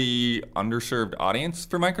oddly underserved audience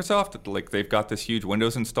for Microsoft. Like they've got this huge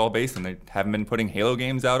Windows install base, and they haven't been putting Halo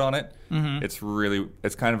games out on it. Mm-hmm.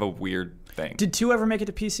 It's kind of a weird thing. Did 2 ever make it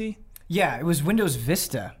to PC? Yeah, it was Windows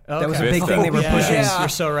Vista. Okay. That was a big thing they were pushing. You're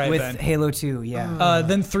so right, with Ben. Halo 2, yeah.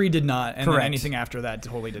 Then 3 did not, and then Correct. anything after that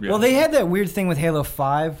totally did not. Well, they had that weird thing with Halo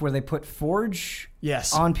 5 where they put Forge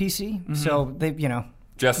Yes. on PC. Mm-hmm. So they,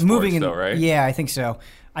 Just moving Forge, in, though, right? Yeah, I think so.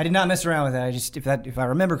 I did not mess around with that. I just if I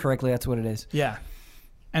remember correctly, that's what it is. Yeah.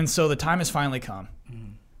 And so the time has finally come.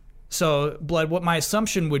 So, Blood, what my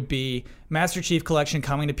assumption would be, Master Chief Collection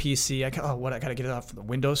coming to PC. I got to get it off the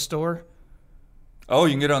Windows Store? Oh,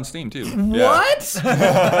 you can get it on Steam, too. What? So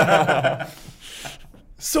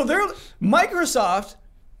Microsoft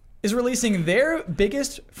is releasing their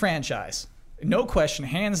biggest franchise, no question,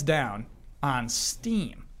 hands down, on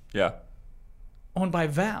Steam, Yeah. owned by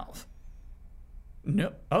Valve.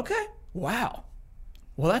 No. Okay. Wow.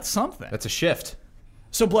 Well, that's something. That's a shift.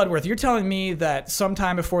 So, Bloodworth, you're telling me that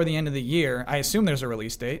sometime before the end of the year, I assume there's a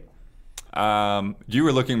release date. You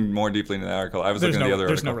were looking more deeply into the article. I was looking at the other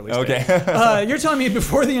There's article. no release date. Okay. You're telling me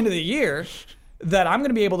before the end of the year that I'm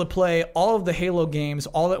going to be able to play all of the Halo games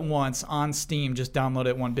all at once on Steam, just download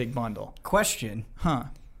it one big bundle. Question. Huh.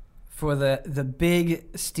 For the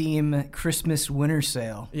big Steam Christmas winter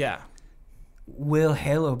sale, Yeah. will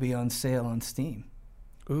Halo be on sale on Steam?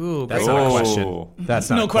 Ooh, That's great. not a Oh. question. That's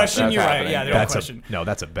not No a question. That's You're right. happening. Yeah, no That's question.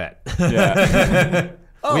 that's a bet. Yeah.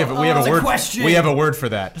 we have a it's a word. question. We have a word for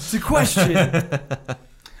that. It's a question.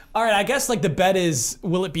 All right, I guess like the bet is,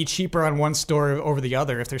 will it be cheaper on one store over the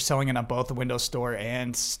other if they're selling it on both the Windows Store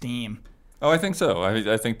and Steam? Oh, I think so.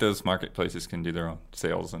 I think those marketplaces can do their own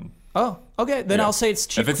sales. And Oh, okay. Then yeah. I'll say it's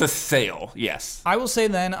cheaper. If it's a sale, yes. I will say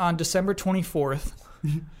then on December 24th,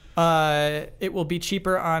 it will be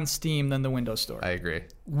cheaper on Steam than the Windows Store. I agree.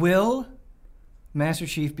 Will Master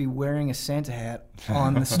Chief be wearing a Santa hat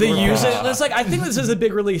on the store? They use it. It's like, I think this is a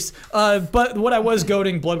big release. But what I was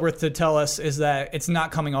goading Bloodworth to tell us is that it's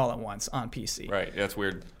not coming all at once on PC. Right. That's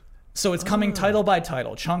weird. So it's coming title by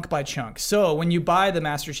title, chunk by chunk. So when you buy the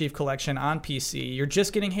Master Chief Collection on PC, you're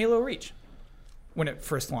just getting Halo Reach when it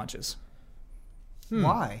first launches.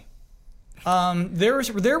 Why?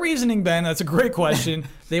 Their reasoning, Ben, that's a great question.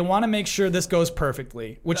 They want to make sure this goes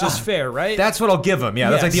perfectly, which is fair, right? That's what I'll give them. Yeah,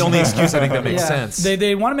 that's like the Yes. only excuse I think that makes Yeah. sense.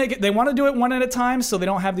 They want to make it. They want to do it one at a time, so they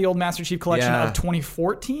don't have the old Master Chief Collection Yeah. of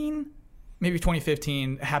 2014, maybe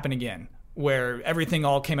 2015 happen again, where everything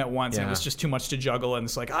all came at once and it Yeah. was just too much to juggle, and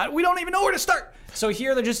it's like we don't even know where to start. So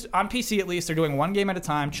here they're just on PC at least. They're doing one game at a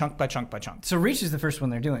time, chunk by chunk by chunk. So Reach is the first one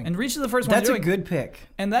they're doing. And Reach is the first one. That's they're a doing. good pick.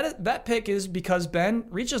 And that pick is because, Ben,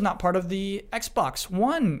 Reach is not part of the Xbox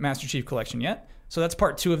One Master Chief Collection yet. So that's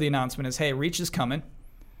part 2 of the announcement is, hey, Reach is coming.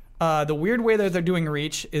 The weird way that they're doing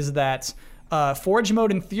Reach is that Forge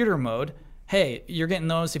mode and Theater mode, hey, you're getting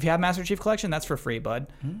those. If you have Master Chief Collection, that's for free, bud.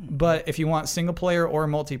 But if you want single player or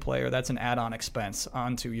multiplayer, that's an add-on expense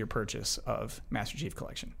onto your purchase of Master Chief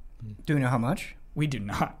Collection. Do we know how much? We do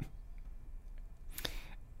not.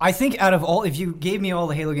 I think out of all, if you gave me all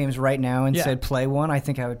the Halo games right now and Yeah. said play one, I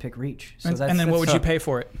think I would pick Reach. So And that's, then what would that's you pay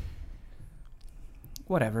for it?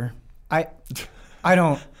 Whatever. I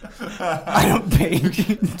don't pay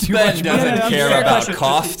too much. Doesn't no, care fair about question.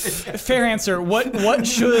 costs. Fair answer. What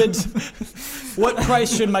price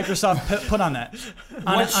should Microsoft put on that?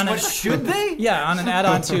 What should they? Yeah, on an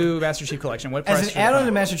add-on to Master Chief Collection. What price? As an should it add-on be?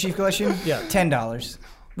 to Master Chief Collection, Yeah. $10.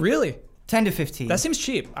 Really? 10 to 15. That seems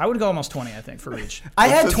cheap. I would go almost 20, I think, for Reach. I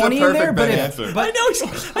had That's a 20 in there, perfect but Ben if, answer. I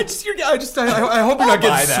know. I hope you're not buy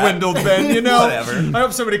getting that. swindled, Ben. You know. Whatever. I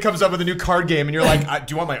hope somebody comes up with a new card game and you're like,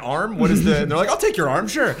 "Do you want my arm? What is the?" And they're like, "I'll take your arm,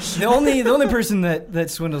 sure." the only person that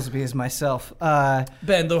swindles me is myself.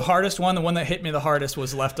 Ben, the hardest one, the one that hit me the hardest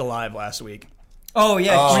was Left Alive last week. Oh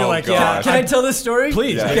yeah, Oh, You're like, gosh. Can I tell this story?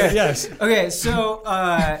 Please. Yeah. Okay. Yes. Okay,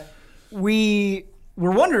 so we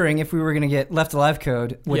were wondering if we were going to get Left Alive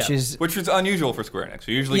code, which Yeah. is Which is unusual for Square Enix.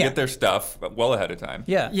 We usually Yeah. get their stuff well ahead of time.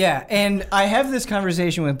 Yeah. yeah. And I have this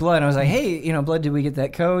conversation with Blood. And I was like, hey, Blood, did we get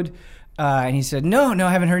that code? And he said, no, I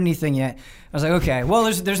haven't heard anything yet. I was like, okay, well,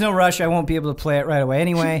 there's no rush. I won't be able to play it right away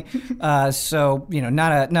anyway. So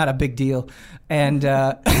not a big deal. And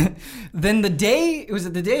then the day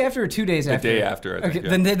after or 2 days after? The day after, I think. Okay,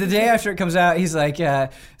 yeah. then the day after it comes out, he's like,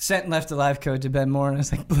 sent Left Alive code to Ben Moore. And I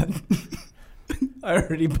was like, Blood, I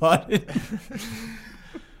already bought it.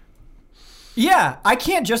 Yeah, I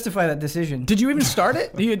can't justify that decision. Did you even start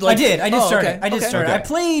it? I did start okay. it. I did Okay. start it. Okay. I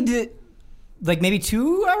played like maybe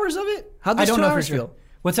 2 hours of it. How'd I those don't 2 know hours for sure. feel?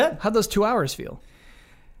 What's that? How'd those 2 hours feel?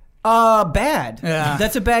 Bad. Yeah.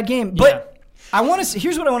 That's a bad game. But I want to.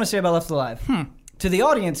 Here's what I want to say about Left Alive. To the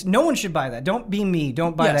audience, no one should buy that. Don't be me.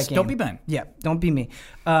 Don't buy Yes, that game. don't be Ben. Yeah, don't be me.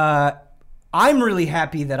 I'm really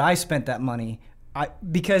happy that I spent that money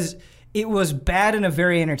because it was bad in a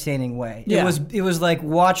very entertaining way. Yeah. It was like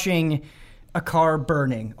watching a car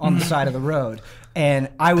burning on the side of the road. And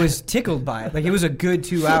I was tickled by it. Like, it was a good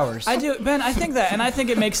 2 hours. I do, Ben. I think that, and I think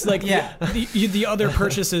it makes like Yeah. the other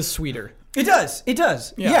purchases sweeter. It does. It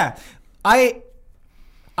does. Yeah. Yeah.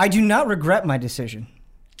 I do not regret my decision.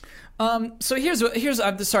 So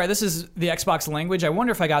I'm sorry, this is the Xbox language. I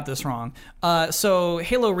wonder if I got this wrong. So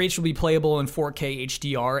Halo Reach will be playable in 4K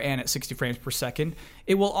HDR and at 60 frames per second.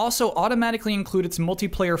 It will also automatically include its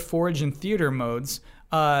multiplayer Forge and Theater modes.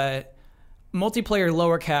 Multiplayer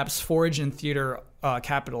lower caps, Forge and Theater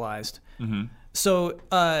capitalized. Mm-hmm. So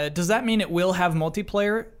does that mean it will have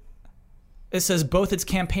multiplayer? It says both its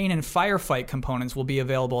campaign and firefight components will be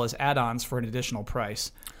available as add-ons for an additional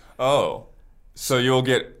price. Oh, so you'll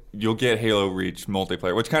get Halo Reach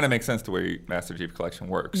multiplayer, which kind of makes sense the way Master Chief Collection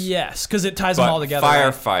works. Yes, because it ties But them all together.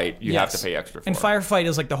 right? Firefight, you have to Yes. pay extra for. And firefight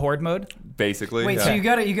is like the horde mode. basically. Wait, yeah. so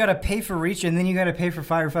you gotta pay for Reach and then you gotta pay for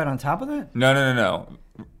Firefight on top of that? No.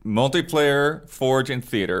 Multiplayer, Forge, and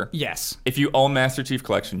Theater. Yes. If you own Master Chief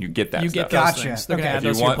Collection, you get that You stuff. get those Gotcha. things. They're Okay. gonna add If you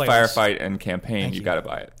those to your want playlist. Firefight and Campaign, you got to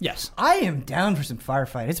buy it. Yes. I am down for some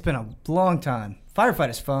Firefight. It's been a long time. Firefight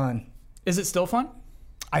is fun. Is it still fun?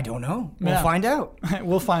 I don't know. We'll Yeah. find out.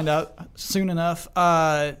 We'll find out soon enough.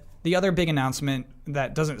 The other big announcement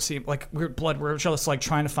that doesn't seem like we're just like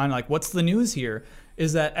trying to find like what's the news here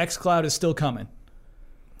is that xCloud is still coming.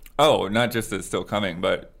 Oh, not just that it's still coming,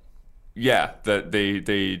 but Yeah, they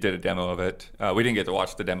did a demo of it. We didn't get to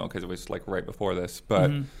watch the demo because it was like right before this,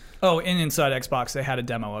 but. Oh, and inside Xbox, they had a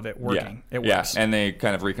demo of it working. Yeah, it works. And they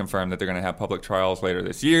kind of reconfirmed that they're going to have public trials later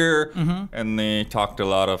this year, and they talked a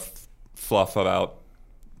lot of fluff about,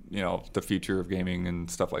 the future of gaming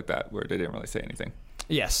and stuff like that, where they didn't really say anything.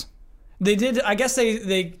 Yes. They did. I guess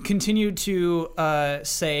they continued to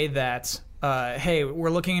say that, hey,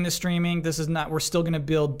 we're looking into streaming. This is not. We're still going to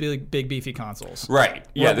build big, beefy consoles. Right.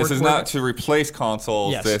 Yeah. This is not to replace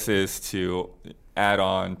consoles. Yes. This is to add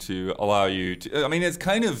on to allow you to. I mean, it's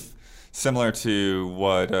kind of similar to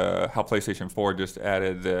what how PlayStation 4 just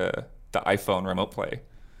added the iPhone remote play.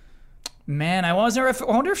 Man, I wonder if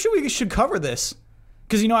we should cover this.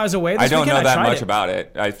 Because I was away this I don't weekend. know that much it. about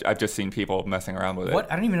it. I've just seen people messing around with it.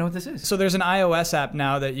 What? I don't even know what this is. So there's an iOS app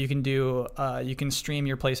now that you can do. You can stream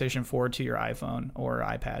your PlayStation 4 to your iPhone or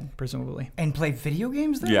iPad, presumably, And play video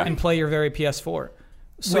games there? Yeah. and play your very PS4.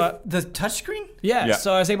 So With the touchscreen? Yeah.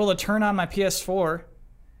 So I was able to turn on my PS4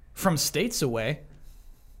 from states away,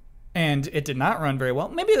 and it did not run very well.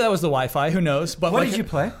 Maybe that was the Wi-Fi. Who knows? But What did you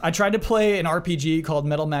play? I tried to play an RPG called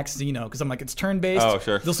Metal Max Xeno because I'm like, it's turn-based. Oh,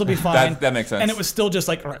 sure. This will be fine. That makes sense. And it was still just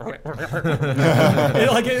like, I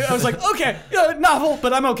was like, okay, novel,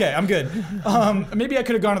 but I'm okay. I'm good. Maybe I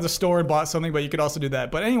could have gone to the store and bought something, but you could also do that.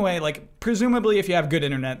 But anyway, like presumably, if you have good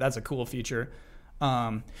internet, that's a cool feature.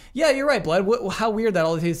 Yeah, you're right, Blood. How weird that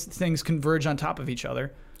all of these things converge on top of each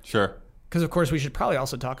other. Sure. Because, of course, we should probably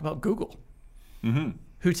also talk about Google,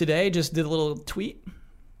 who today just did a little tweet,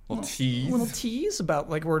 Little tease. about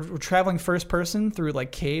like we're traveling first person through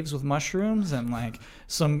like caves with mushrooms and like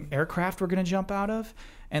some aircraft we're going to jump out of.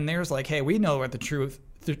 And there's like, hey, we know what the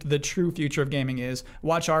true future of gaming is.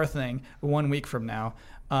 Watch our thing 1 week from now,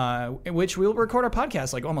 which we'll record our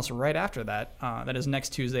podcast like almost right after that. That is next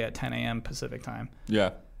Tuesday at 10 a.m. Pacific time.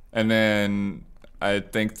 Yeah. And then I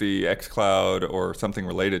think the xCloud or something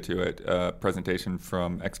related to it presentation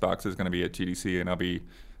from Xbox is going to be at GDC, and I'll be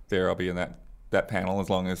there. I'll be in that panel as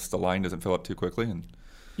long as the line doesn't fill up too quickly. And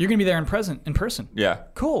you're going to be there in person. Yeah.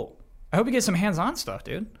 Cool. I hope you get some hands-on stuff,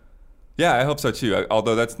 dude. Yeah, I hope so too.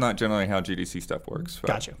 Although that's not generally how GDC stuff works. But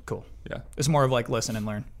Gotcha. Cool. Yeah. It's more of like listen and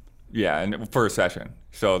learn. Yeah, and for a session.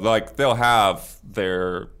 So like they'll have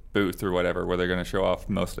their booth or whatever where they're going to show off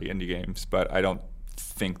mostly indie games, but I don't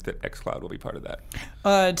think that xCloud will be part of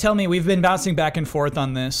that. Tell me, we've been bouncing back and forth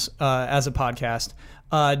on this as a podcast.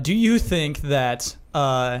 Do you think that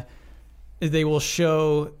they will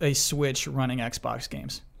show a Switch running Xbox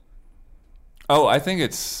games? Oh, I think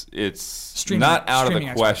it's not out of the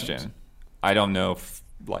Xbox question. games. I don't know if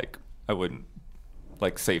I wouldn't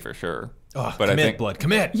say for sure. Oh, but commit, I think Blood,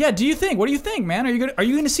 commit. Yeah. Do you think? What do you think, man? Are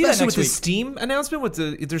you gonna see that Especially next with week? the Steam announcement,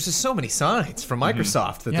 there's just so many signs from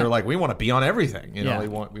Microsoft that Yeah. they're like, we want to be on everything. Yeah. We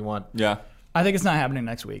want. Yeah. I think it's not happening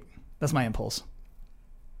next week. That's my impulse.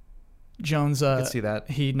 Jones, can see that.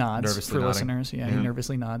 He nods Nervously for nodding. listeners. Yeah, he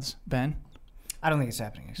nervously nods. Ben I don't think it's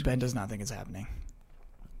happening. Actually. Ben does not think it's happening.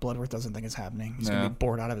 Bloodworth doesn't think it's happening. He's No. gonna be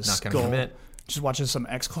bored out of his Not skull. gonna commit. Just watches some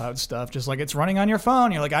xCloud stuff, just like it's running on your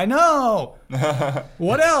phone. You're like, I know.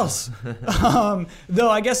 What else? Though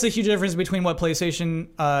I guess the huge difference between what PlayStation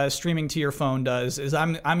streaming to your phone does is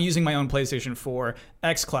I'm using my own PlayStation 4.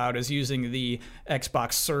 xCloud is using the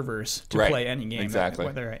Xbox servers to Right. play any game. Exactly.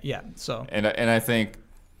 So And I think,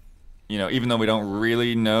 even though we don't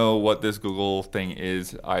really know what this Google thing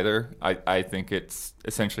is either, I think it's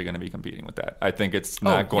essentially going to be competing with that. I think it's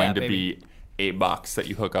not going to be a box that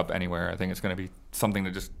you hook up anywhere. I think it's going to be something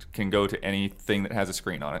that just can go to anything that has a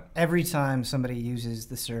screen on it. Every time somebody uses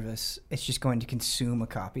the service, it's just going to consume a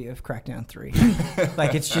copy of Crackdown 3.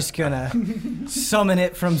 Like it's just going to summon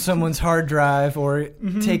it from someone's hard drive or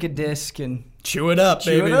take a disc and chew it up,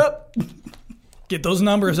 chew baby. it up. Get those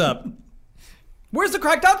numbers up. Where's the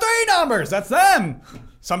Crackdown 3 numbers? That's them.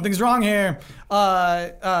 Something's wrong here.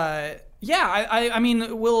 Yeah, I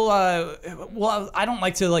mean, we'll. I don't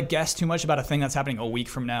like to guess too much about a thing that's happening a week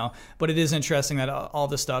from now, but it is interesting that all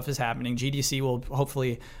this stuff is happening. GDC will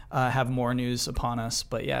hopefully have more news upon us,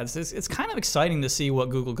 but yeah, it's kind of exciting to see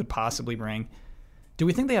what Google could possibly bring. Do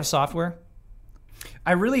we think they have software?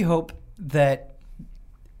 I really hope that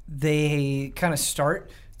they kind of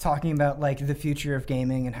start talking about the future of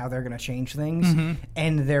gaming and how they're going to change things,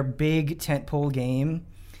 and their big tentpole game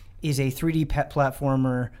is a 3D pet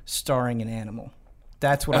platformer starring an animal.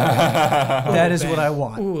 That's what I want. That is what I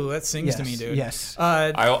want. Ooh, that sings to me, dude. Yes.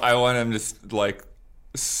 I want him to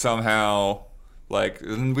somehow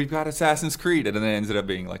we've got Assassin's Creed, and then it ended up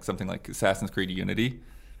being something like Assassin's Creed Unity.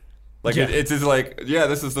 It's just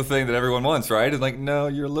this is the thing that everyone wants, right? And no,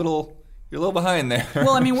 you're a little behind there.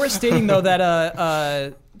 Well, I mean, we're stating though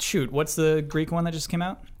that what's the Greek one that just came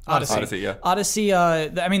out? Odyssey, yeah. Odyssey,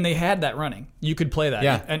 I mean, they had that running. You could play that.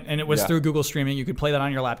 Yeah. And it was through Google Streaming. You could play that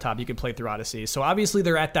on your laptop. You could play through Odyssey. So obviously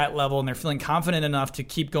they're at that level, and they're feeling confident enough to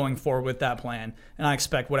keep going forward with that plan. And I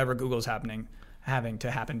expect whatever Google's having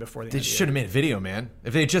to happen before the end They of the year. should have made a video, man.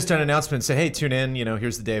 If they had just done an announcement and say, hey, tune in,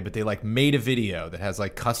 here's the day, but they like made a video that has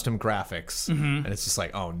like custom graphics, and it's just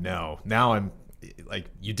like, oh no, now I'm like,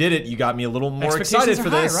 you did it. You got me a little more excited for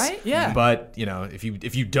high, this, right? Yeah. But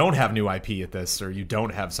if you don't have new IP at this, or you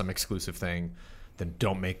don't have some exclusive thing, then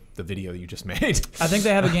don't make the video that you just made. I think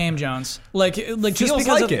they have a game, Jones. Like just Feels because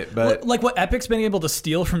like of, it, but- like what Epic's been able to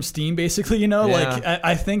steal from Steam, basically. Like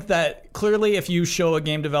I think that clearly, if you show a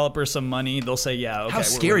game developer some money, they'll say, yeah. Okay. How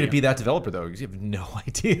scary to be that developer though, because you have no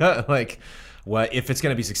idea like what if it's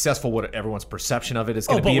going to be successful, what everyone's perception of it is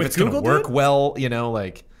going to be, if it's going to work well.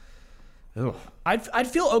 Like, ugh. I'd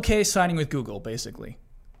feel okay signing with Google, basically.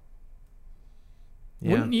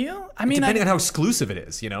 Yeah. Wouldn't you? I mean, depending on how exclusive it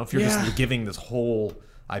is, if you're just giving this whole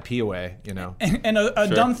IP away, And a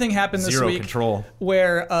dumb thing happened this Zero week control.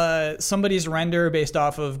 where somebody's render based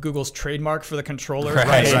off of Google's trademark for the controller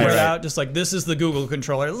Right. out, just like, this is the Google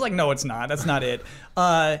controller. It's like, no, it's not. That's not it.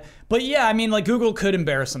 But yeah, I mean, like, Google could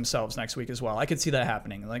embarrass themselves next week as well. I could see that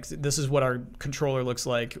happening. Like, this is what our controller looks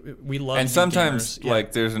like. We love And you sometimes, gamers. Yeah.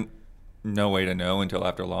 like, there's no way to know until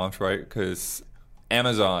after launch, right? Because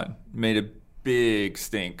Amazon made a big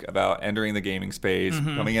stink about entering the gaming space,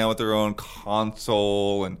 coming out with their own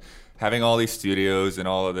console, and having all these studios and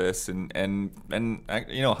all of this, and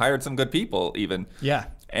hired some good people even. Yeah.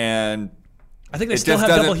 And I think they it still just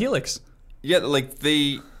have Double doesn't- Helix. Yeah, like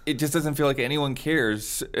it just doesn't feel like anyone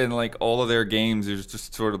cares, and like all of their games is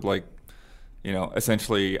just sort of like,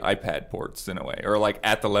 essentially iPad ports in a way, or like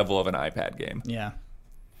at the level of an iPad game. Yeah.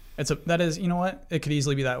 That is, you know what? It could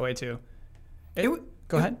easily be that way too.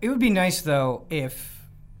 Go ahead. It would be nice though if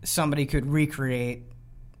somebody could recreate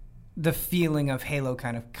the feeling of Halo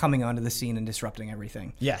kind of coming onto the scene and disrupting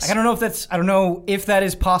everything. Yes. Like, I don't know if that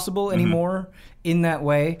is possible anymore in that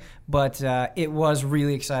way, but it was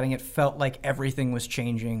really exciting. It felt like everything was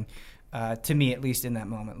changing. To me, at least in that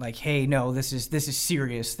moment, like, hey, no, this is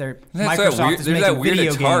serious. Microsoft is there's making that weird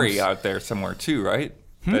video Atari games. out there somewhere too, right?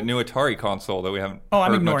 That new Atari console that we haven't. Oh,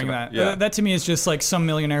 I'm heard ignoring much that. about. Yeah. That to me is just like some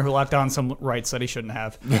millionaire who locked down some rights that he shouldn't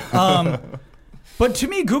have. But to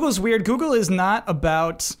me, Google's weird. Google is not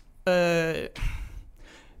about.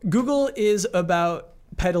 Google is about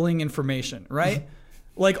peddling information, right?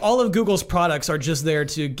 Like, all of Google's products are just there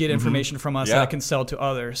to get information from us that I can sell to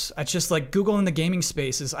others. It's just like Google in the gaming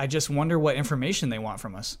spaces. I just wonder what information they want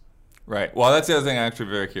from us. Right. Well, that's the other thing I'm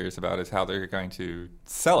actually very curious about is how they're going to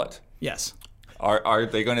sell it. Yes. Are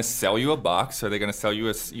they going to sell you a box? Are they going to sell you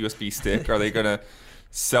a USB stick? Are they going to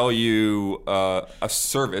sell you a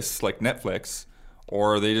service like Netflix?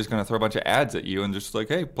 Or are they just going to throw a bunch of ads at you and just like,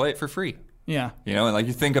 hey, play it for free? Yeah. And like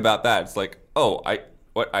you think about that, it's like, oh, I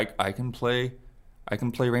can play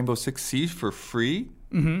Rainbow Six Siege for free?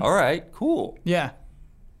 All right, cool. Yeah.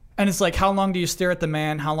 And it's like, how long do you stare at the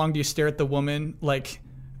man? How long do you stare at the woman? Like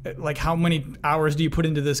how many hours do you put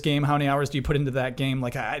into this game? How many hours do you put into that game?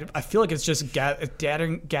 Like, I feel like it's just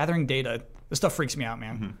gathering data. This stuff freaks me out,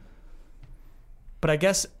 man. But I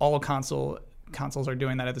guess all consoles are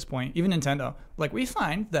doing that at this point. Even Nintendo. Like, we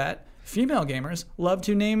find that female gamers love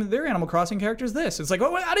to name their Animal Crossing characters this. It's like,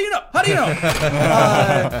 how do you know? How do you know?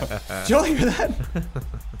 Did you all hear that?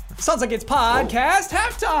 Sounds like it's podcast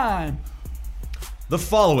halftime. The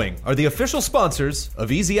following are the official sponsors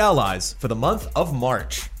of Easy Allies for the month of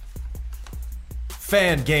March.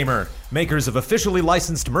 Fan Gamer, makers of officially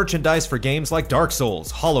licensed merchandise for games like Dark Souls,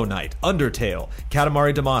 Hollow Knight, Undertale,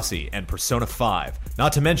 Katamari Damacy, and Persona 5.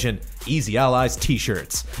 Not to mention Easy Allies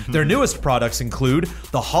t-shirts. Their newest products include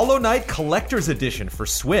the Hollow Knight Collector's Edition for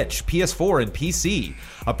Switch, PS4, and PC,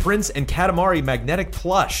 a Prince and Katamari magnetic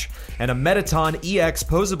plush, and a Metaton EX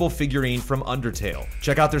posable figurine from Undertale.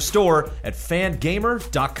 Check out their store at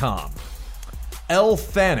fangamer.com. El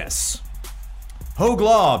Fanis. Hogue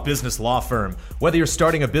Law Business Law Firm. Whether you're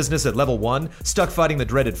starting a business at level 1, stuck fighting the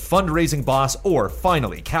dreaded fundraising boss, or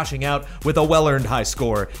finally cashing out with a well-earned high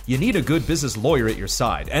score, you need a good business lawyer at your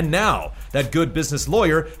side. And now, that good business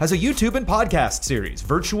lawyer has a YouTube and podcast series,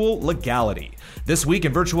 Virtual Legality. This week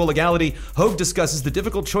in Virtual Legality, Hogue discusses the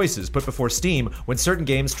difficult choices put before Steam when certain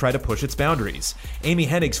games try to push its boundaries, Amy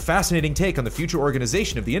Hennig's fascinating take on the future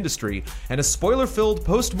organization of the industry, and a spoiler-filled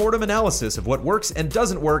post-mortem analysis of what works and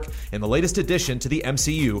doesn't work in the latest addition to the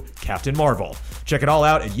MCU, Captain Marvel. Check it all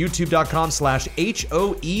out at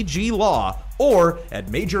youtube.com/HOEG Law or at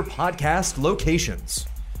major podcast locations.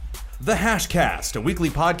 The Hashcast, a weekly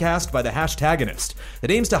podcast by the Hashtagonist that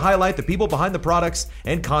aims to highlight the people behind the products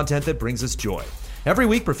and content that brings us joy. Every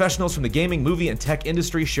week, professionals from the gaming, movie, and tech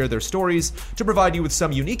industry share their stories to provide you with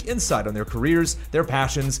some unique insight on their careers, their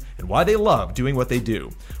passions, and why they love doing what they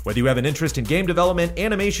do. Whether you have an interest in game development,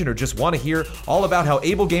 animation, or just want to hear all about how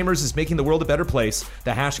Able Gamers is making the world a better place,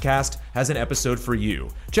 the Hashcast has an episode for you.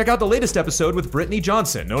 Check out the latest episode with Brittany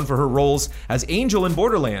Johnson, known for her roles as Angel in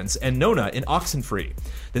Borderlands and Nona in Oxenfree.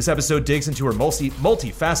 This episode digs into her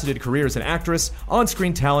multifaceted career as an actress,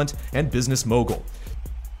 on-screen talent, and business mogul.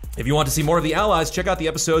 If you want to see more of the Allies, check out the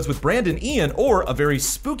episodes with Brandon Ian or a very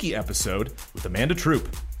spooky episode with Amanda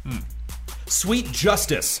Troop. Sweet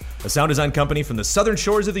Justice, a sound design company from the southern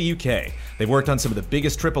shores of the UK. They've worked on some of the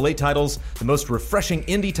biggest AAA titles, the most refreshing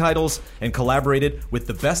indie titles, and collaborated with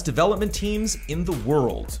the best development teams in the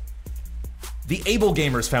world. The Able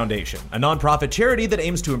Gamers Foundation, a nonprofit charity that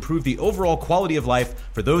aims to improve the overall quality of life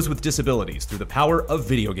for those with disabilities through the power of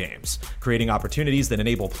video games, creating opportunities that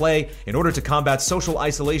enable play in order to combat social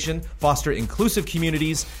isolation, foster inclusive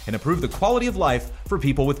communities, and improve the quality of life for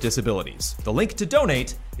people with disabilities. The link to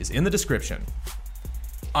donate is in the description.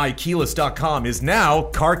 iKeyless.com is now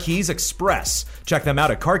Car Keys Express. Check them out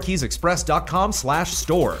at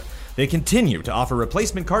carkeysexpress.com/store. They continue to offer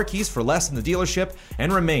replacement car keys for less than the dealership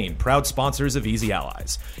and remain proud sponsors of Easy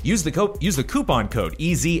Allies. Use the coupon code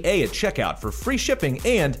EZA at checkout for free shipping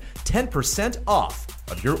and 10% off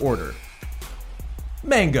of your order.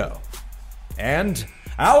 Mango. And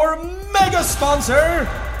our mega sponsor,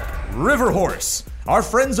 Riverhorse. Our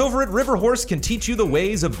friends over at Riverhorse can teach you the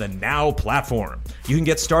ways of the Now platform. You can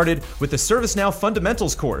get started with the ServiceNow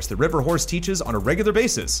Fundamentals course that Riverhorse teaches on a regular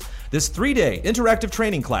basis. This 3-day interactive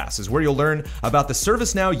training class is where you'll learn about the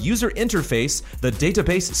ServiceNow user interface, the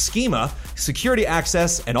database schema, security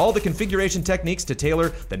access, and all the configuration techniques to tailor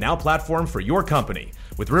the Now platform for your company.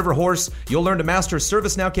 With Riverhorse, you'll learn to master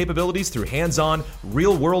ServiceNow capabilities through hands-on,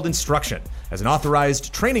 real-world instruction. As an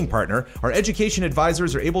authorized training partner, our education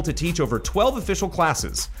advisors are able to teach over 12 official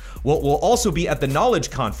classes. We'll also be at the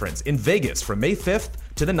Knowledge Conference in Vegas from May 5th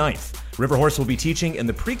to the 9th. Riverhorse will be teaching in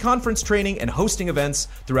the pre-conference training and hosting events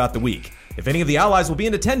throughout the week. If any of the allies will be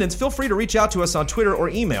in attendance, feel free to reach out to us on Twitter or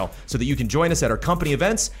email so that you can join us at our company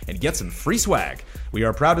events and get some free swag. We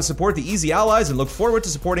are proud to support the Easy Allies and look forward to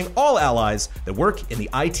supporting all allies that work in the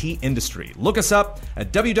IT industry. Look us up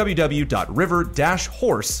at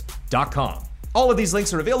www.river-horse.com. All of these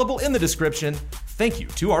links are available in the description. Thank you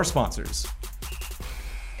to our sponsors.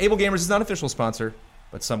 Able Gamers is not an official sponsor,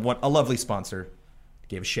 but somewhat a lovely sponsor.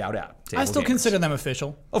 Gave a shout out to I Able still Gamers. Consider them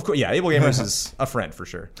official. Of course, yeah, Able Gamers is a friend for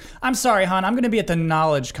sure. I'm sorry, hon. I'm going to be at the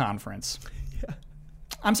Knowledge Conference. Yeah.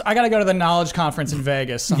 I got to go to the Knowledge Conference in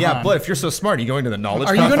Vegas. Yeah, but if you're so smart, are you going to the Knowledge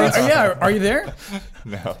Are you Conference? going to? Yeah, are you there?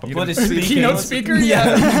 No. What is The keynote speaker?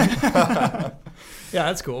 Yeah. Yeah,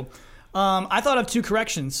 that's cool. I thought of 2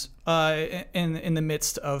 corrections in the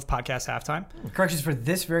midst of podcast halftime. Corrections for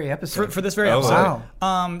this very episode. For this very Oh, episode.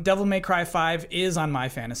 wow. Devil May Cry 5 is on my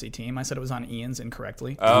fantasy team. I said it was on Ian's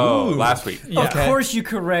incorrectly. Oh, last week. Yeah. Of course you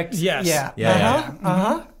correct. Yes. Yeah.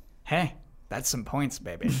 Yeah. Hey, that's some points,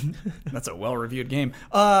 baby. That's a well-reviewed game.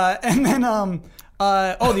 And then,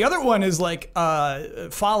 the other one is like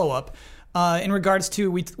follow-up. In regards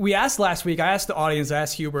to, we asked last week, I asked the audience, I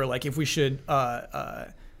asked Huber, like if we should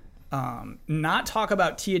not talk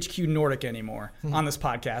about THQ Nordic anymore on this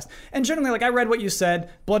podcast. And generally, like I read what you said,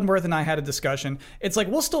 Blood and Birth and I had a discussion. It's like,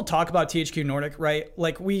 we'll still talk about THQ Nordic, right?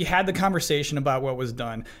 Like we had the conversation about what was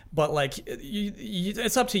done, but like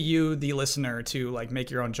it's up to you, the listener, to like make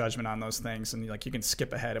your own judgment on those things. And like you can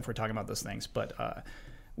skip ahead if we're talking about those things, but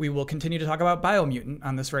we will continue to talk about Biomutant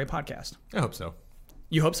on this very podcast. I hope so.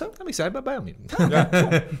 You hope so? I'm excited about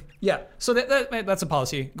Biomutant. Yeah. So that's a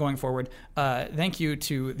policy going forward. Thank you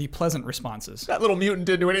to the pleasant responses. That little mutant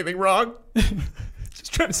didn't do anything wrong.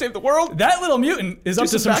 Just trying to save the world. That little mutant is up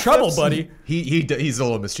to some trouble, buddy. He's a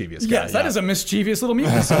little mischievous guy. Yes, that is a mischievous little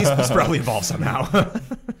mutant. He's probably involved somehow.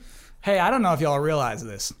 Hey, I don't know if y'all realize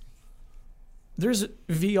this. There's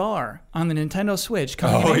VR on the Nintendo Switch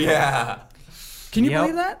coming. Oh, yeah. Can you Yep.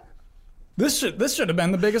 believe that? This should have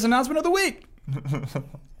been the biggest announcement of the week.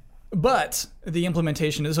 But the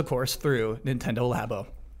implementation is, of course, through Nintendo Labo.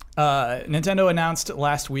 Nintendo announced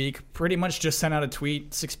last week, pretty much just sent out a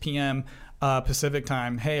tweet, 6 p.m. Pacific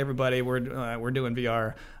time. Hey, everybody, we're doing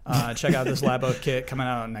VR. Check out this Labo kit coming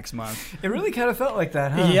out next month. It really kind of felt like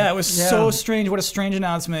that, huh? Yeah, it was so strange. What a strange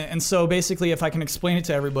announcement. And so basically, if I can explain it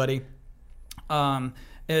to everybody,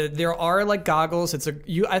 There are like goggles.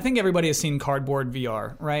 I think everybody has seen cardboard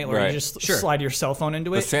VR, right? Where you just slide your cell phone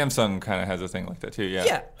into it. The Samsung kind of has a thing like that too. Yeah.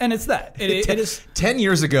 Yeah, and it's that. It is 10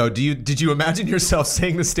 years ago, did you imagine yourself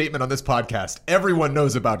saying the statement on this podcast? Everyone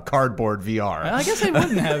knows about cardboard VR. I guess I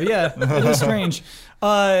wouldn't have. Yeah, it was strange.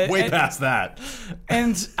 Way past that.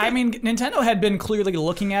 And I mean, Nintendo had been clearly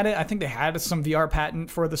looking at it. I think they had some VR patent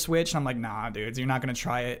for the Switch. And I'm like, nah, dudes, you're not going to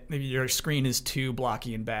try it. Maybe your screen is too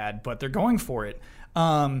blocky and bad, but they're going for it.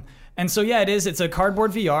 And so, yeah, it is. It's a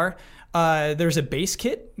cardboard VR. There's a base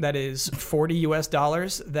kit that is $40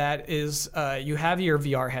 US. That is, you have your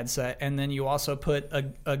VR headset, and then you also put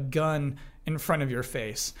a gun in front of your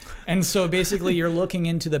face. And so basically you're looking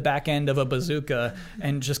into the back end of a bazooka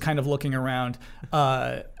and just kind of looking around.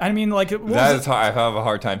 I mean, like... I have a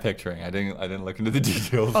hard time picturing. I didn't look into the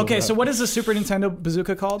details. Okay, so what is the Super Nintendo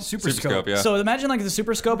bazooka called? Super Scope, yeah. So imagine like the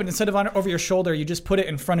Super Scope, and instead of over your shoulder, you just put it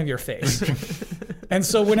in front of your face. And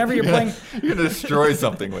so whenever you're playing... You're going to destroy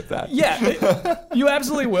something with that. Yeah, you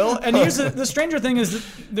absolutely will. And here's the stranger thing is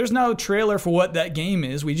that there's no trailer for what that game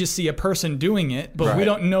is. We just see a person doing it, but we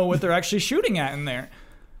don't know what they're actually shooting at in there.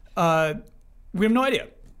 We have no idea.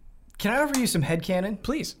 Can I offer you some headcanon?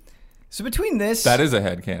 Please. So between this... That is a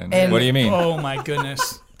headcanon. What do you mean? Oh my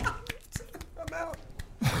goodness. I'm out.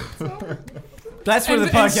 That's where the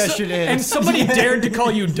podcast should end. And somebody dared to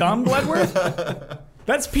call you dumb, Bloodworth?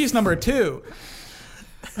 That's piece number 2.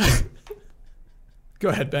 Go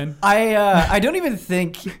ahead, Ben. I don't even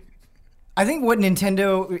think... I think what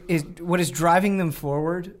Nintendo is... What is driving them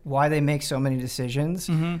forward, why they make so many decisions,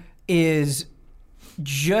 is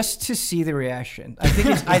just to see the reaction. I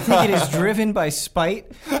think it is driven by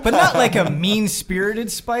spite, but not like a mean-spirited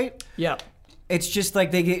spite. Yeah. It's just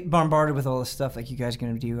like they get bombarded with all this stuff, like, you guys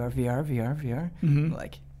going to do our VR? Mm-hmm.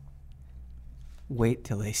 Like, wait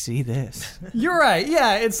till they see this. You're right.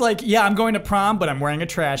 Yeah, it's like, I'm going to prom, but I'm wearing a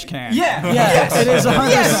trash can. Yeah. Yes. It is 100%.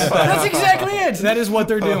 Yes, that's exactly it. That is what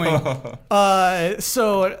they're doing.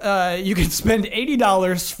 So you can spend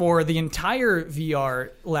 $80 for the entire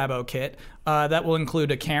VR Labo kit. That will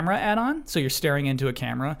include a camera add-on, so you're staring into a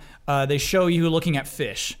camera. They show you looking at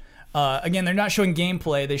fish. Again, they're not showing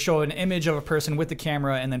gameplay. They show an image of a person with the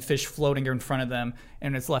camera and then fish floating in front of them,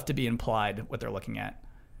 and it's left to be implied what they're looking at.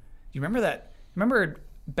 You remember that? Remember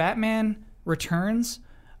Batman Returns?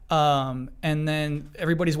 And then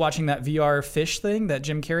everybody's watching that VR fish thing that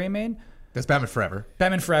Jim Carrey made? That's Batman Forever.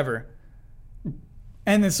 Batman Forever.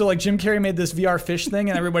 And then so like Jim Carrey made this VR fish thing,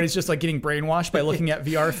 and everybody's just like getting brainwashed by looking at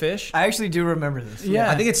VR fish. I actually do remember this. Yeah.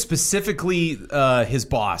 I think it's specifically his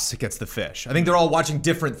boss that gets the fish. I think they're all watching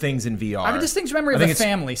different things in VR. I have a distinct memory of a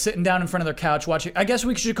family sitting down in front of their couch watching. I guess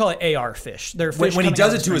we should call it AR fish. They're fish when he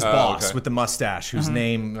does it to his screen. boss with the mustache, whose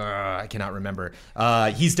name I cannot remember.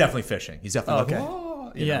 He's definitely fishing. He's definitely okay. like,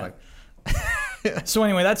 whoa, Yeah. So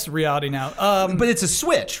anyway, that's reality now. But it's a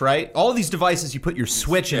Switch, right? All of these devices, you put your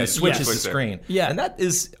Switch in, the Switch is the screen. Yeah. And that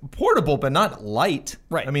is portable, but not light.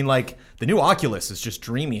 Right. I mean, like, the new Oculus is just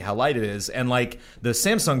dreamy how light it is. And, like, the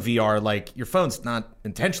Samsung VR, like, your phone's not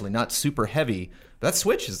intentionally not super heavy. That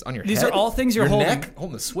Switch is on your head. These are all things you're holding. Neck,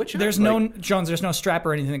 holding the Switch up? There's Jones, there's no strap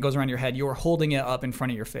or anything that goes around your head. You're holding it up in front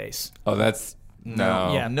of your face. Oh, that's...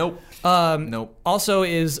 No. Yeah. Nope. Nope. Also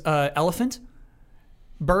is elephant,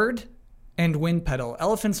 bird, and wind pedal.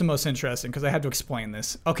 Elephant's the most interesting because I had to explain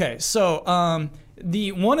this. Okay, so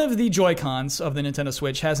one of the Joy-Cons of the Nintendo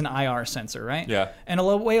Switch has an IR sensor, right? Yeah. And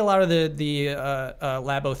the way a lot of the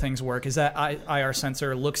Labo things work is that IR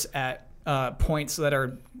sensor looks at points that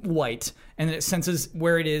are white, and it senses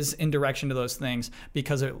where it is in direction to those things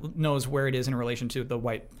because it knows where it is in relation to the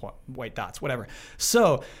white dots, whatever.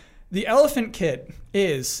 So the Elephant Kit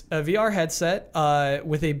is a VR headset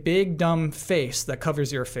with a big, dumb face that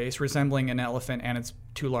covers your face, resembling an elephant and its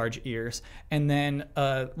 2 large ears, and then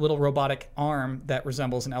a little robotic arm that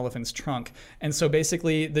resembles an elephant's trunk. And so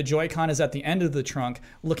basically, the Joy-Con is at the end of the trunk,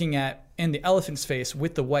 looking at in the elephant's face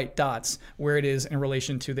with the white dots where it is in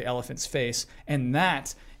relation to the elephant's face. And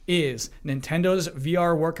that is Nintendo's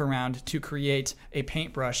VR workaround to create a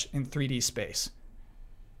paintbrush in 3D space.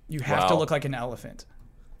 You have to look like an elephant.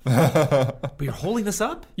 But you're holding this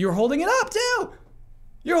up? You're holding it up, too.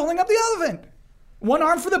 You're holding up the elephant. One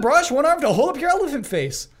arm for the brush, one arm to hold up your elephant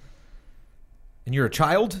face. And you're a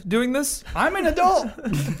child doing this? I'm an adult.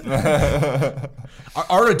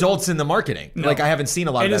 Are adults in the marketing? No. Like, I haven't seen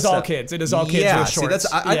a lot of that It is all stuff. kids. It is all kids yeah, with shorts.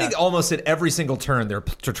 See, I think almost at every single turn they're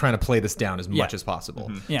trying to play this down as much as possible.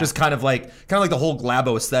 Mm-hmm. Yeah. Just kind of like the whole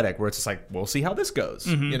Labo aesthetic where it's just like, we'll see how this goes,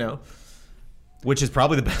 you know? Which is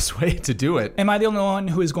probably the best way to do it. Am I the only one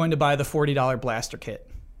who is going to buy the $40 blaster kit?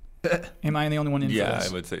 Am I the only one in for Yeah, this?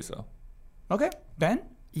 I would say so. Okay. Ben?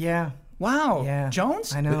 Yeah. Wow. Yeah.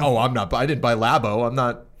 Jones? I know. Oh, I'm not. I didn't buy Labo. I'm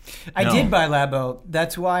not. I No. did buy Labo.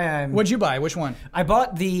 That's why I'm. What'd you buy? Which one? I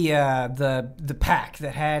bought the pack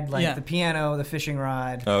that had like Yeah. the piano, the fishing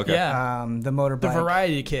rod, Oh, okay. Yeah. the motorbike. The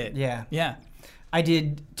variety kit. Yeah. Yeah. I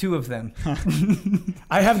did 2 of them.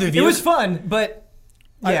 I have the It view. was fun, but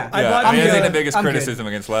yeah. I Yeah, bought I mean, I the, think uh, the biggest I'm good. criticism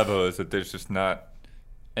against Labo is that there's just not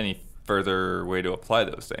any further way to apply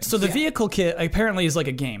those things. So the vehicle kit apparently is like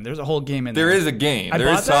a game. There's a whole game in there. there is a game. I There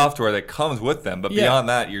bought is that? software that comes with them, but Yeah. beyond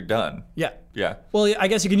that, you're done. Yeah. Yeah. Well, I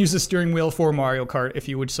guess you can use the steering wheel for Mario Kart if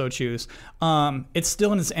you would so choose. It's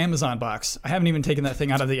still in its Amazon box. I haven't even taken that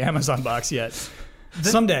thing out of the Amazon box yet.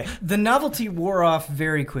 Someday. The novelty wore off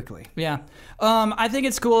very quickly. Yeah. I think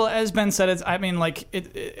it's cool. As Ben said, it's, I mean, like,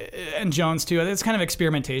 and Jones too, it's kind of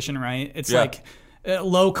experimentation, right? It's Yeah. like a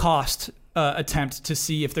low cost attempt to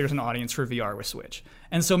see if there's an audience for VR with Switch.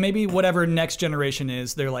 And so maybe whatever next generation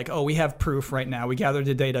is, they're like, oh, we have proof right now. We gathered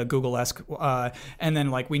the data, Google-esque, and then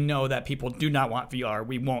like we know that people do not want VR.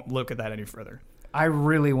 We won't look at that any further. I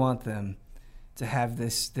really want them to have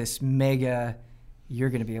this mega. You're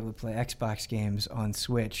going to be able to play Xbox games on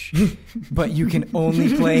Switch, but you can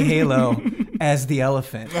only play Halo as the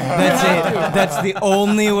elephant. That's it. That's the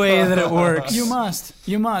only way that it works. You must.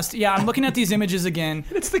 You must. Yeah, I'm looking at these images again.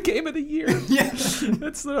 It's the game of the year. Yeah.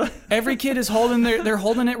 That's the. Every kid is holding they're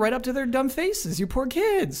holding it right up to their dumb faces. You poor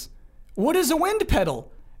kids. What is a wind pedal?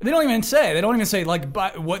 They don't even say. They don't even say like,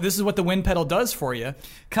 what this is what the wind pedal does for you.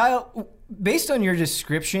 Kyle, based on your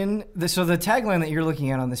description, so the tagline that you're looking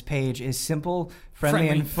at on this page is simple, friendly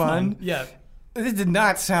and fun. Yeah. This did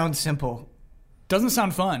not sound simple. Doesn't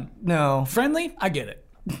sound fun. No. Friendly? I get it.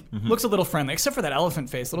 Looks a little friendly, except for that elephant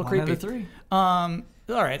face. A little One out creepy. of 3.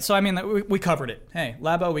 All right. So I mean, we covered it. Hey,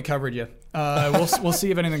 Labo, we covered you. We'll see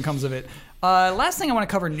if anything comes of it. Last thing I want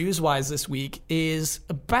to cover news-wise this week is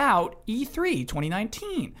about E3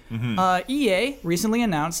 2019. EA recently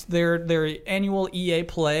announced their annual EA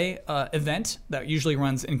Play event that usually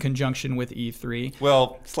runs in conjunction with E3,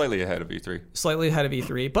 Well, slightly ahead of E3. slightly ahead of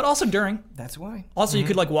E3, but also during. That's why. Also, you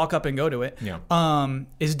could like walk up and go to it. Yeah.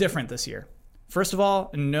 Is different this year. First of all,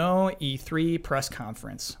 no E3 press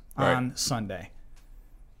conference on Sunday.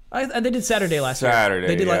 They did Saturday last year.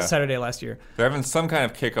 They did Saturday last year. They're having some kind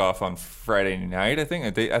of kickoff on Friday night, I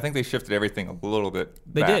think. I think they shifted everything a little bit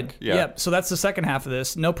They back. did. Yeah. Yep. So that's the second half of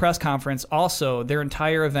this. No press conference. Also, their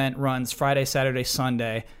entire event runs Friday, Saturday,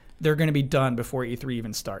 Sunday. They're going to be done before E3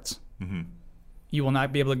 even starts. Mm-hmm. You will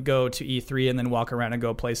not be able to go to E3 and then walk around and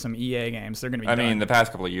go play some EA games. They're going to be I done. mean, the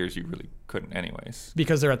past couple of years, you really couldn't anyways.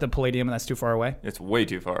 Because they're at the Palladium and that's too far away? It's way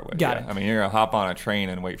too far away. Got yeah. it. I mean, you're going to hop on a train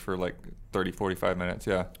and wait for like 30, 45 minutes.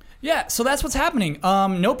 Yeah. Yeah, so that's what's happening.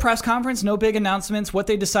 No press conference, no big announcements. What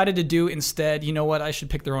they decided to do instead, you know what? I should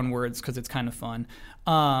pick their own words because it's kind of fun.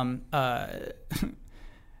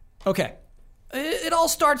 Okay. It all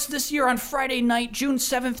starts this year on Friday night, June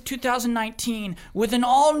 7th, 2019, with an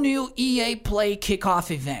all-new EA Play kickoff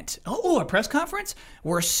event. Oh, a press conference?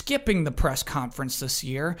 We're skipping the press conference this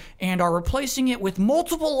year and are replacing it with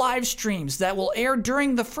multiple live streams that will air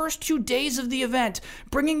during the first 2 days of the event,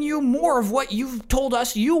 bringing you more of what you've told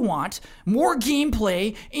us you want, more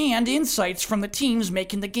gameplay, and insights from the teams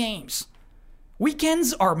making the games.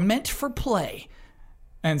 Weekends are meant for play.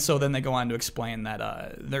 And so then they go on to explain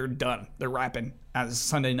that they're done. They're wrapping as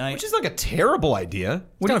Sunday night. Which is like a terrible idea.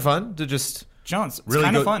 It's kind of fun to just Jones, it's really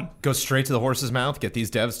kind go, of fun. go straight to the horse's mouth, get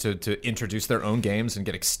these devs to introduce their own games and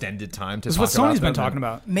get extended time to This is talk what about Sony's been them. talking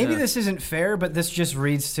about. Maybe this isn't fair, but this just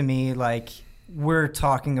reads to me like we're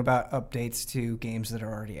talking about updates to games that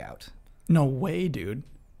are already out. No way, dude.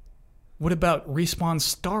 What about Respawn's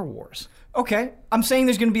Star Wars? Okay, I'm saying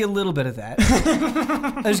there's going to be a little bit of that.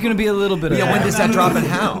 There's going to be a little bit of Yeah, that. when does that drop and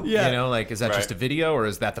how? Yeah. You know, like, is that just a video or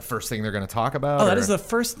is that the first thing they're going to talk about? Oh, that or- is the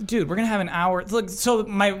first... Dude, we're going to have an hour... Look, so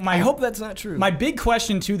my I hope that's not true. My big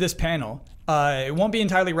question to this panel, it won't be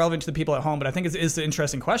entirely relevant to the people at home, but I think it's an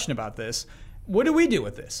interesting question about this. What do we do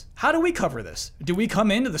with this? How do we cover this? Do we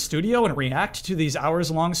come into the studio and react to these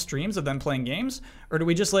hours-long streams of them playing games? Or do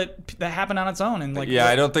we just let that happen on its own? And like, Yeah,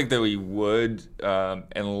 I don't think that we would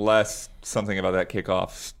unless something about that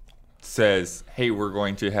kickoff says, hey, we're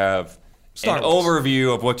going to have Star an Wars.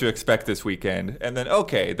 overview of what to expect this weekend. And then,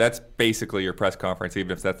 okay, that's basically your press conference,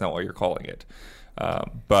 even if that's not what you're calling it.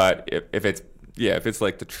 But if it's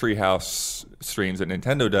like the Treehouse streams that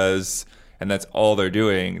Nintendo does, and that's all they're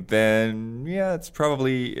doing, then yeah, it'd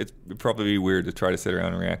probably be weird to try to sit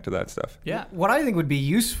around and react to that stuff. Yeah. What I think would be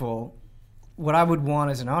useful, what I would want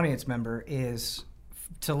as an audience member is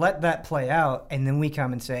to let that play out, and then we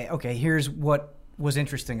come and say, okay, here's what was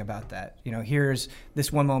interesting about that. Here's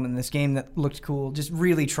this one moment in this game that looked cool. Just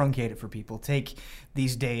really truncate it for people. Take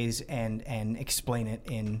these days and explain it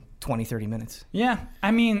in 20, 30 minutes. Yeah.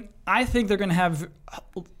 I mean, I think they're going to have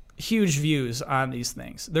huge views on these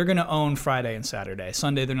things. They're going to own Friday and Saturday.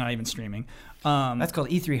 Sunday, they're not even streaming. That's called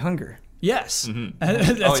E3 hunger. Yes.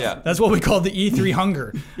 Mm-hmm. That's what we call the E3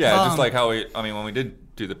 hunger. Yeah, just like how when we did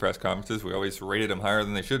do the press conferences, we always rated them higher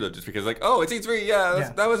than they should have, just because it's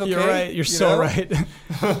E3. That was okay. You're right. You're so right.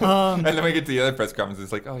 And then we get to the other press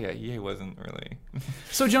conferences, it's like, EA wasn't really.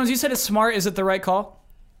 So Jones, you said it's smart. Is it the right call?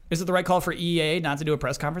 Is it the right call for EA not to do a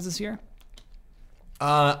press conference this year?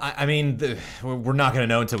 I mean, we're not going to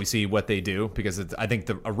know until we see what they do, because I think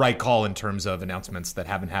a right call in terms of announcements that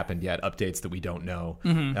haven't happened yet, updates that we don't know.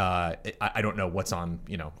 Mm-hmm. I don't know what's on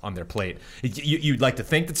their plate. You'd like to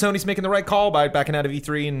think that Sony's making the right call by backing out of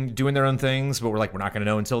E3 and doing their own things, but we're not going to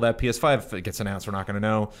know until that PS5 gets announced. We're not going to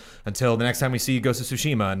know until the next time we see Ghost of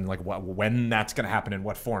Tsushima, and when that's going to happen in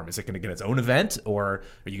what form. Is it going to get its own event, or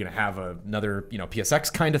are you going to have another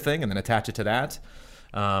PSX kind of thing and then attach it to that?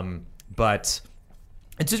 But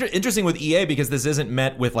it's interesting with EA, because this isn't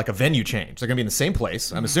met with a venue change. They're going to be in the same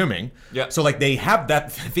place, I'm assuming. Yeah. So they have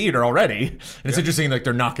that theater already, and it's interesting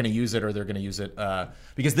they're not going to use it, or they're going to use it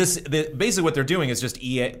because basically what they're doing is just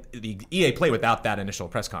the EA Play without that initial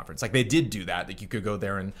press conference. They did do that. You could go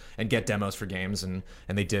there and get demos for games, and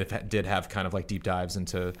they did have kind of deep dives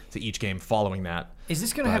into each game following that. Is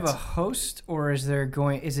this going to have a host, or is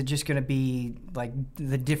it just going to be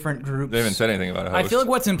the different groups? They haven't said anything about a host. I feel like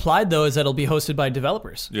what's implied though is that it'll be hosted by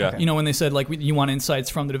developers. Yeah. Okay. When they said you want insights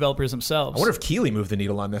from the developers themselves. I wonder if Keighley moved the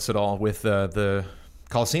needle on this at all with the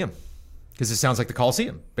Coliseum, because it sounds like the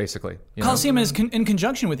Coliseum basically. Coliseum is in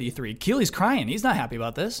conjunction with E3. Keighley's crying. He's not happy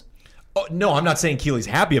about this. Oh, no, I'm not saying Keighley's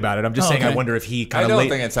happy about it. I'm just saying I wonder if he kind of laid.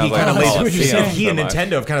 Think it sounds like he and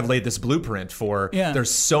Nintendo have kind of laid this blueprint for. Yeah.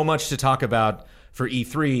 There's so much to talk about for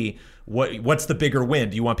E3. What's the bigger win?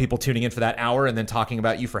 Do you want people tuning in for that hour and then talking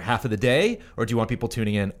about you for half of the day, or do you want people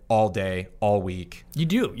tuning in all day, all week? You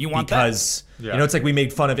do. You want because it's like we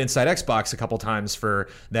made fun of Inside Xbox a couple times for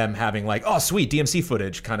them having sweet DMC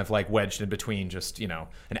footage kind of wedged in between just an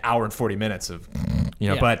hour and 40 minutes of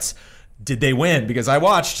but. Did they win? Because I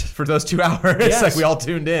watched for those 2 hours. Yes. We all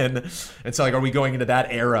tuned in. And so are we going into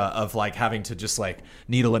that era of having to just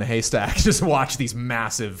needle in a haystack, just watch these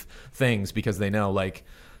massive things because they know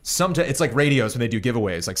sometimes it's like radios when they do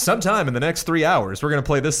giveaways. Sometime in the next 3 hours, we're going to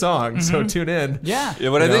play this song. Mm-hmm. So tune in. Yeah.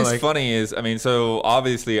 What I think is funny is, so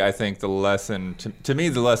obviously I think the lesson, to me,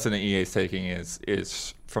 the lesson that EA is taking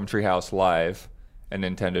is from Treehouse Live and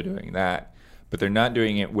Nintendo doing that. But they're not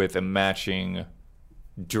doing it with a matching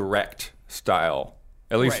direct style,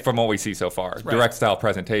 at least from what we see so far. Right. Direct style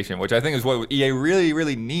presentation, which I think is what EA really,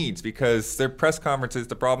 really needs, because their press conferences,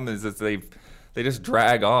 the problem is that they just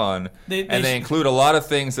drag on, and they include a lot of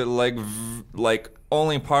things that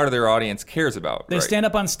only part of their audience cares about. They stand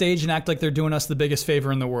up on stage and act like they're doing us the biggest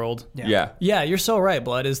favor in the world. Yeah, you're so right,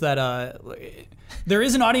 Blood. Is that there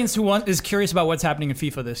is an audience who is curious about what's happening in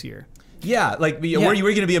FIFA this year. Yeah, where are you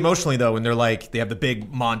going to be emotionally though when they're they have the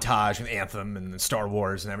big montage with Anthem and Star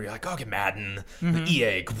Wars and everything? You're okay, Madden, the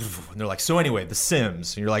EA, and they're so anyway, The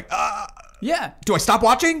Sims, and you're yeah. Do I stop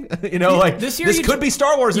watching? This year this could be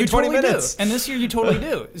Star Wars in 20 minutes. And this year you totally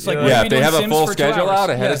do. It's if they have a full schedule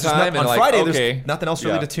out ahead of time, on Friday there's nothing else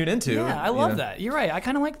really to tune into. Yeah, I love that. You're right. I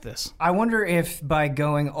kind of like this. I wonder if by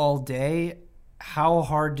going all day, how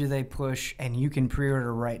hard do they push, and you can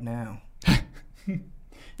pre-order right now?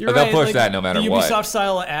 They'll push that no matter the what. Ubisoft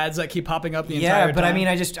style ads that keep popping up the entire time.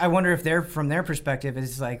 Yeah, but I wonder if from their perspective,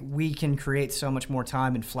 it's we can create so much more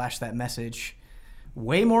time and flash that message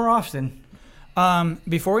way more often.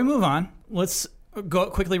 Before we move on, let's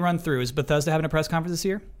quickly run through. Is Bethesda having a press conference this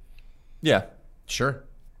year? Yeah. Sure.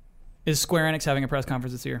 Is Square Enix having a press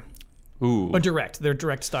conference this year? Ooh. Their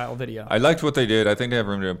direct style video. I liked what they did. I think they have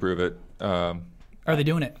room to improve it. Are they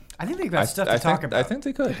doing it? I think they've got stuff to talk about. I think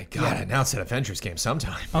they could. Announce an Avengers game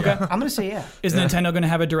sometime. Okay. I'm going to say yeah. Is Nintendo going to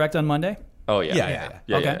have a Direct on Monday? Oh, yeah.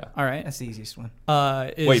 Yeah. Okay. All right. That's the easiest one.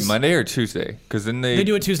 Wait, Monday or Tuesday? Because then they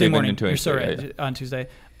do it Tuesday morning. You're so right. On Tuesday.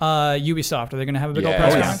 Ubisoft, are they going to have a big old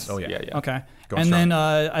press conference? Oh, yeah. Okay. Then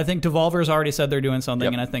I think Devolver's already said they're doing something,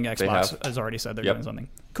 and I think Xbox has already said they're doing something.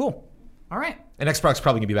 Cool. All right. And Xbox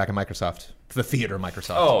probably going to be back in Microsoft. The theater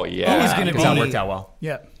Microsoft. Oh, yeah. Always going to be. That worked out well.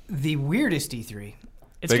 Yeah. The weirdest E3.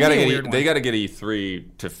 They got to get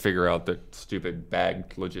E3 to figure out the stupid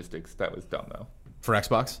bag logistics. That was dumb, though. For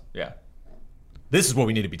Xbox? Yeah. This is what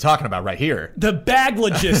we need to be talking about right here. The bag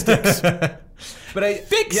logistics. But I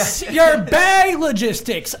Fix your bag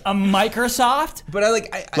logistics, Microsoft.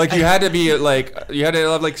 But you had to be you had to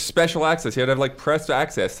have like special access. You had to have like press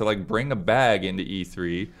access to like bring a bag into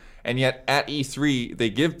E3. And yet at E3 they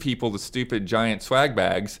give people the stupid giant swag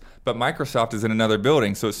bags, but Microsoft is in another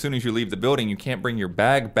building. So as soon as you leave the building, you can't bring your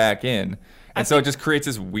bag back in. And so it just creates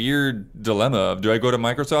this weird dilemma of, do I go to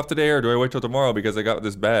Microsoft today or do I wait till tomorrow because I got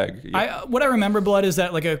this bag? What I remember, Blood, is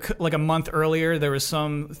that like a month earlier there was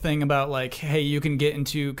some thing about like, hey, you can get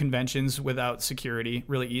into conventions without security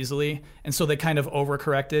really easily, and so they kind of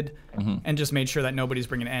overcorrected and just made sure that nobody's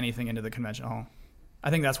bringing anything into the convention hall. I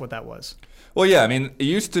think that's what that was. Well, yeah, I mean, it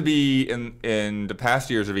used to be in the past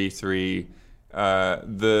years of E3,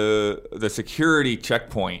 the security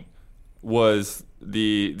checkpoint was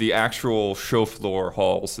the actual show floor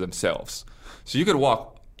halls themselves. So you could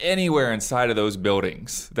walk anywhere inside of those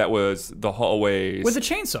buildings. That was the hallways. With a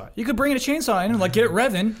chainsaw. You could bring in a chainsaw in and like get it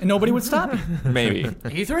revving and nobody would stop you. Maybe.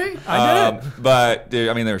 E3? I did it. But,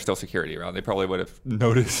 I mean, there was still security around. They probably would have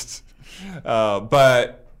noticed.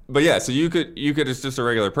 But yeah, so you could as just a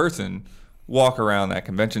regular person walk around that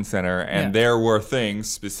convention center, and there were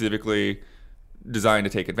things specifically designed to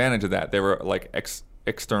take advantage of that. There were like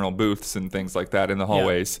external booths and things like that in the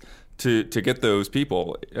hallways to get those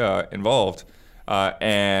people involved.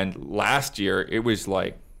 And last year it was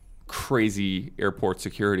like crazy airport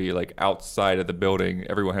security, like outside of the building.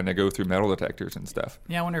 Everyone had to go through metal detectors and stuff.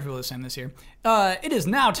 Yeah, I wonder if it was the same this year. It is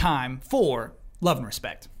now time for Love and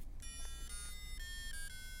Respect.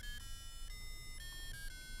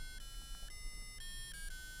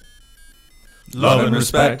 Love and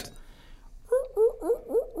respect.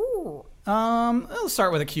 I'll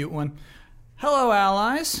start with a cute one. Hello,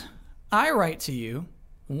 allies. I write to you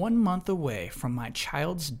 1 month away from my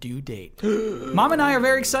child's due date. Mom and I are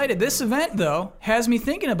very excited. This event, though, has me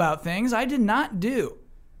thinking about things I did not do.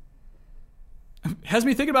 Has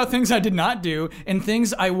me thinking about things I did not do and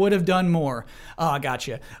things I would have done more.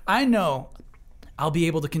 Gotcha. I know I'll be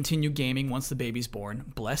able to continue gaming once the baby's born.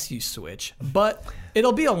 Bless you, Switch. But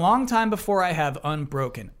it'll be a long time before I have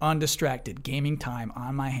unbroken, undistracted gaming time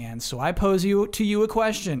on my hands. So I pose to you a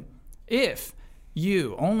question. If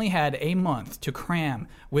you only had a month to cram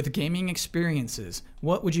with gaming experiences,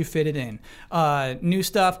 what would you fit it in? New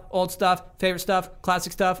stuff, old stuff, favorite stuff,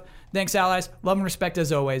 classic stuff. Thanks, allies. Love and respect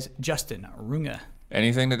as always. Justin Runga.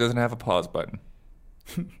 Anything that doesn't have a pause button.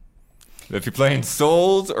 If you're playing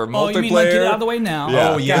Souls or multiplayer. Oh, you mean like get it out of the way now?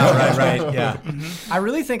 Yeah. Oh, yeah, right, yeah. I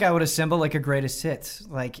really think I would assemble like a greatest hits.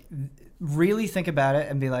 Like, really think about it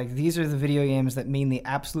and be like, these are the video games that mean the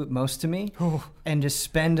absolute most to me, and just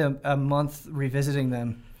spend a month revisiting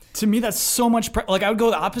them. To me, that's so much. Like, I would go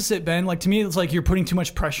the opposite, Ben. Like, to me, it's like you're putting too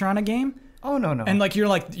much pressure on a game. Oh, no. And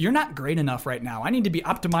you're not great enough right now. I need to be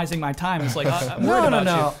optimizing my time. It's like, I'm worried about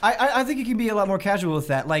you. I think you can be a lot more casual with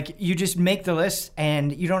that. Like, you just make the list,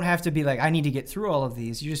 and you don't have to be like, I need to get through all of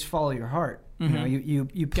these. You just follow your heart. You know, you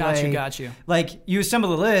play. Got you. Like, you assemble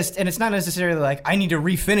the list, and it's not necessarily like, I need to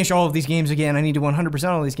refinish all of these games again. I need to 100%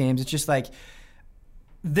 all these games. It's just like,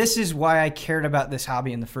 this is why I cared about this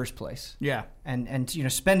hobby in the first place. Yeah. And you know,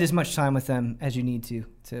 spend as much time with them as you need to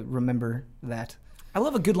remember that. I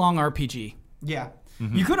love a good long RPG. Yeah.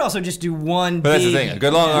 Mm-hmm. You could also just do one. But that's the thing. A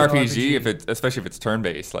good long RPG, especially if it's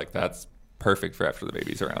turn-based, like that's perfect for after the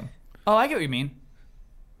baby's around. Oh, I get what you mean.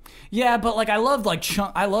 Yeah, but like I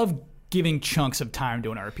love giving chunks of time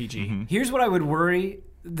to an RPG. Mm-hmm. Here's what I would worry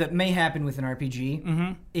that may happen with an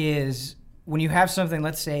RPG is when you have something.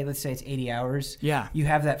 Let's say it's 80 hours. Yeah. You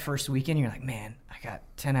have that first weekend. You're like, man, I got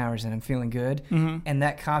 10 hours and I'm feeling good, and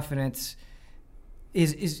that confidence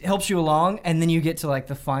is helps you along, and then you get to like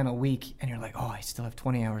the final week and you're like, oh, I still have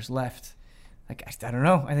 20 hours left. Like, I don't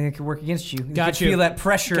know. I think it could work against you. Got you. Feel that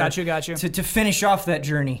pressure. Got you. To finish off that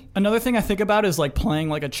journey. Another thing I think about is like playing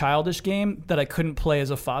like a childish game that I couldn't play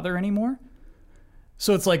as a father anymore.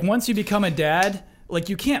 So it's like once you become a dad, like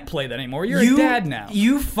you can't play that anymore. You're a dad now.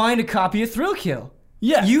 You find a copy of Thrill Kill.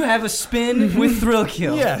 Yeah. You have a spin with Thrill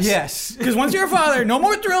Kill. Yes. Because once you're a father, no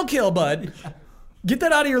more Thrill Kill, bud. Get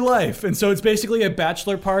that out of your life. And so it's basically a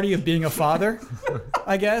bachelor party of being a father,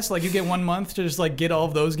 I guess. Like you get 1 month to just like get all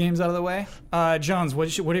of those games out of the way. Jones, what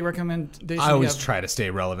do you recommend? I always try to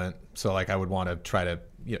stay relevant. So like I would want to try to,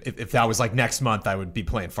 you know, if that was like next month, I would be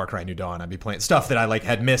playing Far Cry New Dawn. I'd be playing stuff that I like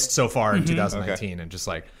had missed so far in 2019 and just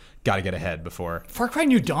like got to get ahead before. Far Cry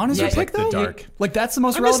New Dawn is your pick, though? The dark. Like, that's the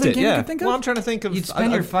most I missed relevant it, game yeah. you can think of? Well, I'm trying to think of. You'd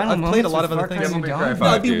spend your final I've played a moments lot of with other Far Cry things. New Dawn.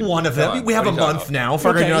 That'd be Dude, one of come them. on. We have a What are you month talking now.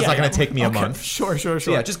 Far Cry New Dawn's not yeah. going to take me a Okay, month. Sure. So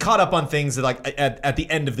yeah, just caught up on things that like at the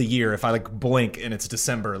end of the year, if I like blink and it's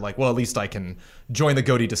December, like, well, at least I can join the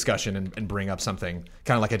GOTY discussion and bring up something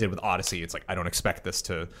kind of like I did with Odyssey. It's like I don't expect this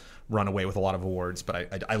to run away with a lot of awards,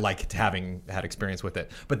 but I liked having had experience with it.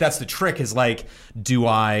 But that's the trick is like, do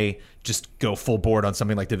I just go full board on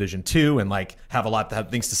something like Division 2 and like have a lot of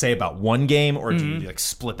things to say about one game, or do you like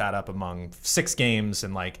split that up among 6 games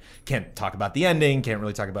and like can't talk about the ending, can't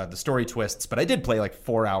really talk about the story twists, but I did play like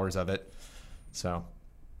 4 hours of it. So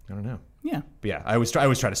I don't know. Yeah. But yeah, I always try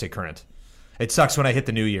to stay current. It sucks when I hit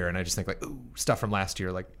the new year and I just think like, ooh, stuff from last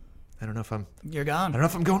year. Like, I don't know if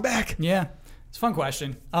I'm going back. Yeah. It's a fun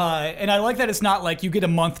question. And I like that it's not like you get a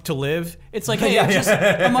month to live. It's like, hey, just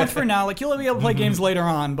a month for now. Like, you'll be able to play games later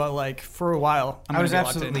on, but like for a while, I was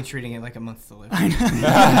absolutely treating it like a month to live.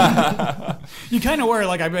 You kind of were.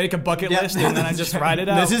 Like, I make a bucket list and then I just ride it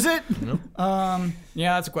out. This is it?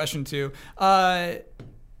 Yeah, that's a question too.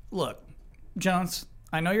 Look, Jones,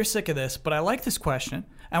 I know you're sick of this, but I like this question.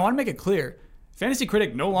 I want to make it clear. Fantasy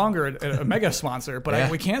Critic no longer a mega sponsor, but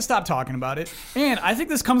we can't stop talking about it. And I think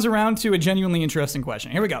this comes around to a genuinely interesting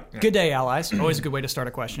question. Here we go. Good day, allies. Always a good way to start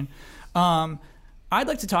a question. I'd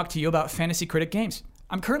like to talk to you about Fantasy Critic games.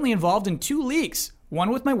 I'm currently involved in 2 leagues, one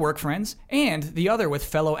with my work friends and the other with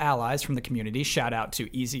fellow allies from the community. Shout out to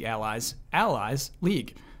Easy Allies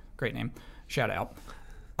League. Great name. Shout out.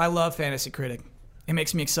 I love Fantasy Critic. It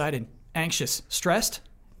makes me excited, anxious, stressed,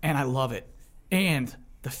 and I love it. And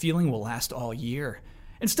the feeling will last all year.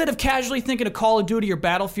 Instead of casually thinking of Call of Duty or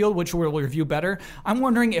Battlefield, which will review better, I'm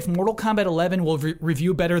wondering if Mortal Kombat 11 will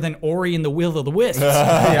review better than Ori and the Will of the Wisps.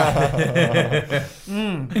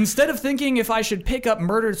 Instead of thinking if I should pick up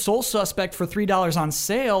Murdered Soul Suspect for $3 on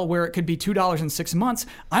sale, where it could be $2 in 6 months,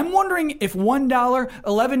 I'm wondering if $1,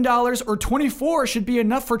 $11, or $24 should be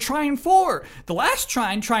enough for Trine 4. The last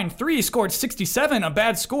Trine 3, scored 67, a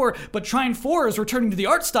bad score, but Trine 4 is returning to the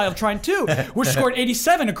art style of Trine 2, which scored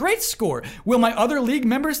 87, a great score. Will my other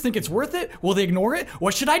league members think it's worth it? Will they ignore it?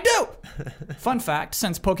 What should I do? Fun fact,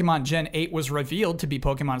 since Pokemon Gen 8 was revealed to be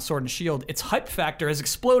Pokemon Sword and Shield, its hype factor has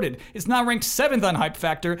exploded. It's now ranked 7th on hype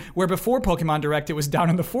factor, where before Pokemon Direct it was down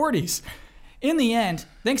in the 40s. In the end,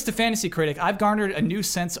 thanks to Fantasy Critic, I've garnered a new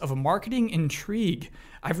sense of marketing intrigue.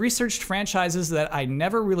 I've researched franchises that I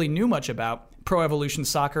never really knew much about, Pro Evolution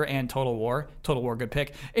Soccer and Total War, good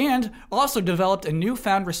pick, and also developed a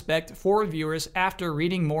newfound respect for reviewers after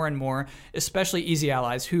reading more and more, especially Easy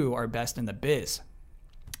Allies, who are best in the biz.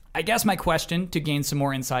 I guess my question, to gain some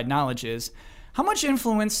more inside knowledge, is how much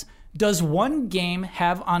influence does one game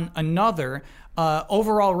have on another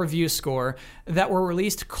overall review score that were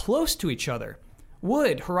released close to each other?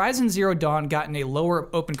 Would Horizon Zero Dawn gotten a lower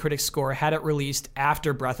OpenCritic score had it released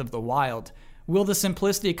after Breath of the Wild? Will the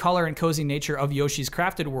simplicity, color, and cozy nature of Yoshi's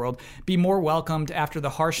Crafted World be more welcomed after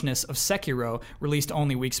the harshness of Sekiro, released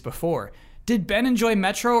only weeks before? Did Ben enjoy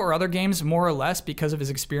Metro or other games more or less because of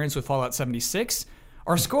his experience with Fallout 76?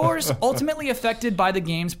 Are scores ultimately affected by the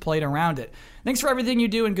games played around it? Thanks for everything you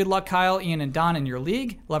do, and good luck, Kyle, Ian, and Don, in your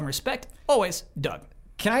league. Love and respect. Always, Doug.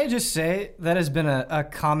 Can I just say that has been a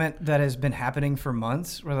comment that has been happening for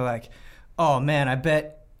months, where they're like, oh man, I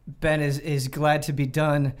bet Ben is glad to be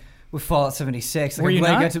done with Fallout 76. Like, Were you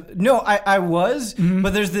not? No, I was,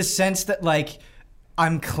 but there's this sense that like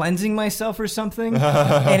I'm cleansing myself or something,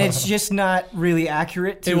 and it's just not really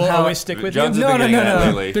accurate to It will how always stick with Jones you? has been getting that no.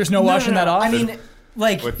 lately. There's no washing that off? I mean,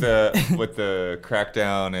 like with the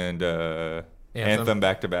Crackdown and Anthem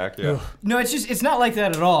back to back. Yeah. no, it's not like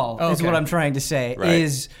that at all. Oh, Is okay. what I'm trying to say. Right.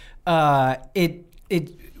 Is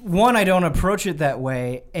one, I don't approach it that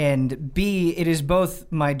way, and B, it is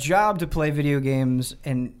both my job to play video games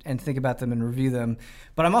and think about them and review them,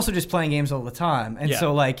 but I'm also just playing games all the time, and Yeah.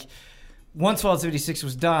 so like once Fallout 76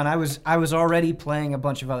 was done, I was already playing a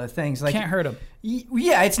bunch of other things. Like Can't hurt him.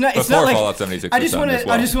 Yeah, it's not Before like Fallout 76 I was just done want as to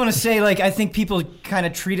well. I just want to say, like, I think people kind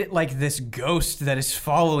of treat it like this ghost that is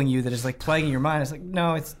following you, that is like plaguing your mind. It's like,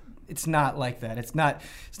 no, it's not like that. It's not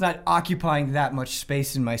occupying that much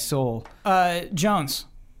space in my soul. Jones,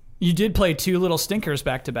 you did play 2 little stinkers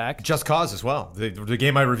back to back. Just Cause as well. The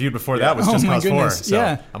game I reviewed before that was Just Oh my Cause 4. goodness, So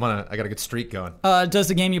yeah. I got a good streak going. Does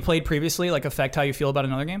the game you played previously like affect how you feel about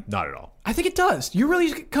another game? Not at all. I think it does. You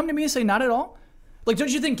really come to me and say not at all? Like,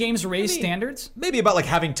 don't you think games raise standards? Maybe about like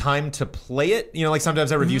having time to play it. You know, like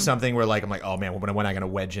sometimes I review something where like I'm like, oh man, when am I going to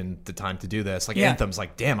wedge in the time to do this? Like Yeah. Anthem's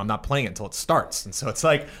like, damn, I'm not playing it until it starts, and so it's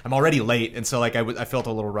like I'm already late, and so like I felt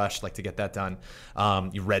a little rushed like to get that done.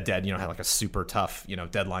 You Red Dead, had like a super tough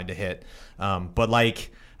deadline to hit, but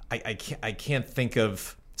like. I can't think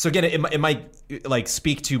of. So again, it might like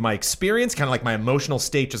speak to my experience, kind of like my emotional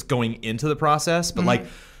state just going into the process. But like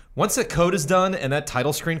once the code is done and that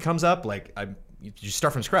title screen comes up, like you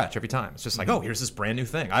start from scratch every time. It's just like, oh, here's this brand new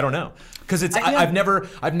thing. I don't know, because I've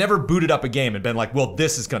never booted up a game and been like, well,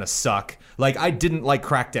 this is gonna suck. Like I didn't like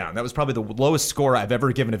Crackdown. That was probably the lowest score I've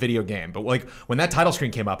ever given a video game. But like when that title screen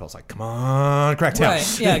came up, I was like, come on, Crackdown.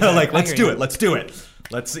 Right. Yeah, exactly. Like let's do it. Let's do it.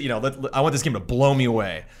 Let's I want this game to blow me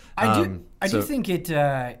away. I do think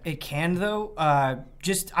it can though.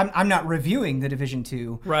 I'm not reviewing the Division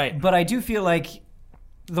 2, right? But I do feel like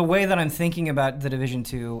the way that I'm thinking about the Division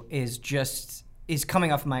 2 is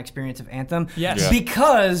coming off of my experience of Anthem. Yes. Yeah.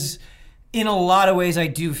 Because in a lot of ways I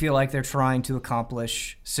do feel like they're trying to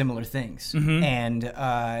accomplish similar things. And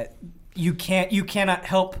you cannot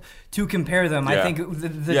help to compare them. Yeah. I think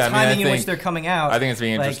the timing in which they're coming out. I think it's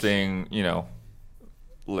being interesting,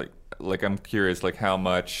 like I'm curious like how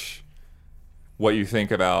much what you think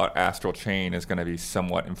about Astral Chain is going to be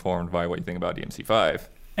somewhat informed by what you think about DMC5.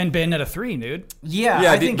 And Bayonetta 3, dude.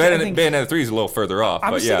 Yeah, I think Bayonetta 3 is a little further off. I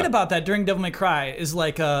was but thinking about that during Devil May Cry. Is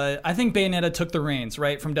like I think Bayonetta took the reins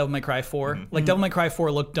right from Devil May Cry 4. Like Devil May Cry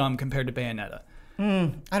 4 looked dumb compared to Bayonetta.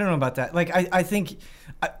 I don't know about that. Like I think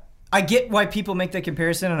I get why people make that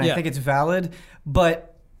comparison, and I think it's valid.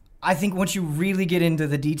 But I think once you really get into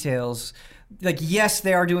the details, like yes,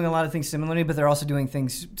 they are doing a lot of things similarly, but they're also doing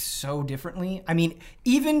things so differently. I mean,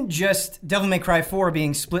 even just Devil May Cry 4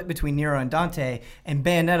 being split between Nero and Dante, and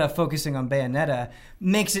Bayonetta focusing on Bayonetta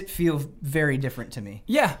makes it feel very different to me.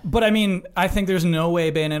 Yeah, but I mean, I think there's no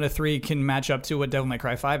way Bayonetta 3 can match up to what Devil May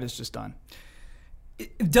Cry 5 has just done.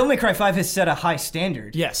 Devil May Cry 5 has set a high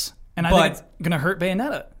standard. Yes, and I think it's going to hurt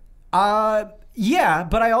Bayonetta. Yeah,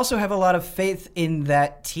 but I also have a lot of faith in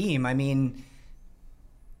that team. I mean,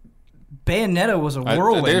 Bayonetta was a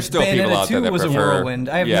whirlwind. There's still Bayonetta people out 2 there that was prefer, a whirlwind.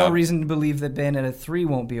 I have no reason to believe that Bayonetta 3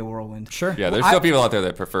 won't be a whirlwind. Sure. Yeah, there's still people out there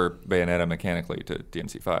that prefer Bayonetta mechanically to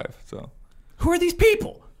DMC5. So who are these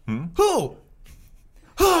people? Who?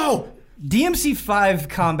 DMC5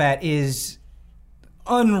 combat is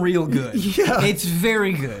unreal good. Yeah. It's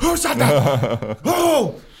very good. Who said that?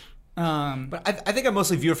 But I think I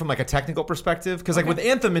mostly view it from like a technical perspective, because like with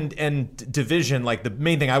Anthem and Division, like the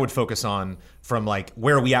main thing I would focus on from like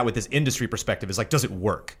where are we at with this industry perspective is like, does it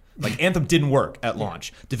work? Like Anthem didn't work at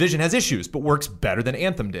launch. Division has issues, but works better than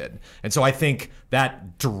Anthem did. And so I think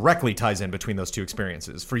that directly ties in between those two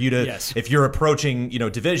experiences. For you to, if you're approaching,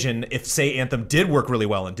 Division, if say Anthem did work really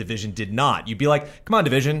well and Division did not, you'd be like, come on,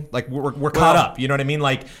 Division, like we're caught up. You know what I mean?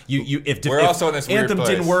 Like if also in this weird Anthem place.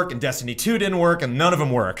 didn't work and Destiny 2 didn't work and none of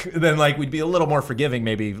them work, then like we'd be a little more forgiving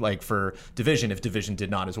maybe like for Division if Division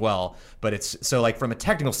did not as well. But it's so like from a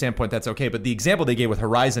technical standpoint, that's okay. But the example they gave with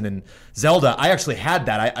Horizon and Zelda, I actually had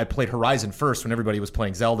that. I played Horizon first when everybody was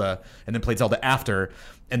playing Zelda, and then played Zelda after.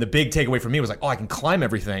 And the big takeaway for me was like, oh, I can climb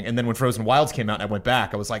everything. And then when Frozen Wilds came out and I went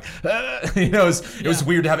back, I was like, it was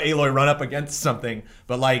weird to have Aloy run up against something.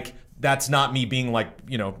 But like, that's not me being like,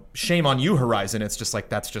 shame on you, Horizon. It's just like,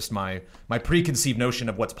 that's just my preconceived notion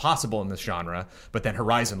of what's possible in this genre. But then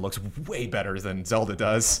Horizon looks way better than Zelda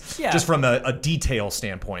does, just from a detail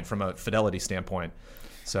standpoint, from a fidelity standpoint.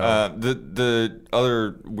 So the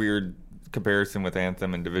other weird comparison with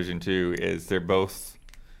Anthem and Division 2 is they're both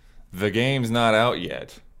the game's not out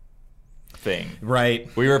yet thing. Right.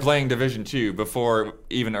 We were playing Division 2 before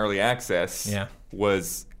even early access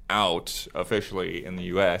was out officially in the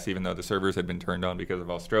US, even though the servers had been turned on because of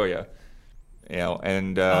Australia.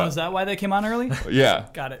 And is that why they came on early? Yeah.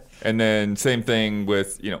 Got it. And then same thing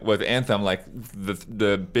with with Anthem, like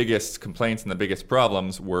the biggest complaints and the biggest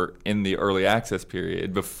problems were in the early access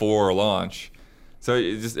period before launch. So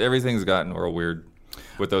everything's gotten real weird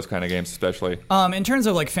with those kind of games, especially. In terms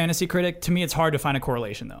of like Fantasy Critic, to me, it's hard to find a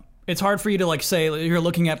correlation though. It's hard for you to like say you're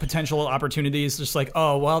looking at potential opportunities, just like,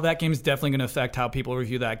 oh, well, that game's definitely going to affect how people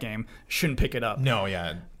review that game. Shouldn't pick it up. No,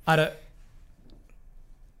 yeah.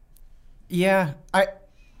 Yeah,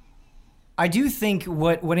 I do think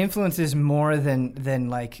what influences more than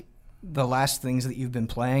like the last things that you've been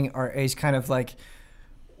playing is kind of like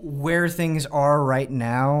where things are right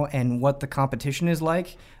now and what the competition is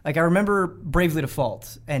like. Like I remember Bravely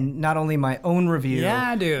Default, and not only my own review,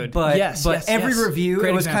 but every review, Great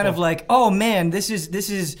it was example. kind of like, oh man, this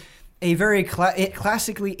is a very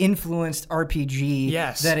classically influenced RPG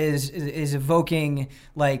that is evoking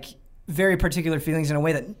like very particular feelings in a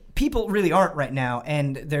way that people really aren't right now,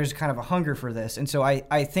 and there's kind of a hunger for this. And so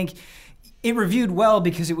I think it reviewed well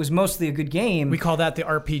because it was mostly a good game. We call that the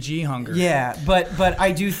RPG hunger. Yeah, but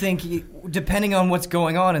I do think depending on what's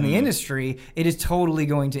going on in the industry, it is totally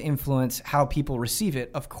going to influence how people receive it,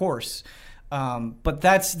 of course. But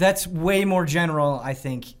that's way more general, I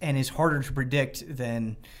think, and is harder to predict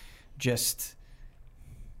than just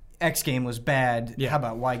X game was bad. Yeah. How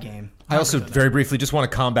about Y game? I also very briefly just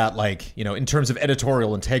want to combat, like, in terms of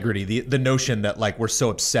editorial integrity, the notion that like we're so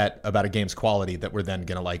upset about a game's quality that we're then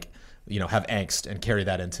gonna like, have angst and carry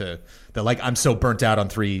that into the like I'm so burnt out on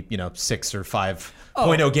 3, 6 or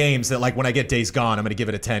 5.0 games that like when I get Days Gone, I'm gonna give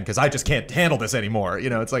it a 10 because I just can't handle this anymore.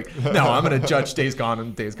 It's like no, I'm gonna judge Days Gone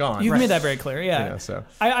and Days Gone. You've made that very clear, yeah. So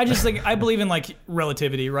I just think I believe in like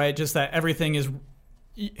relativity, right? Just that everything is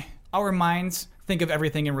our minds think of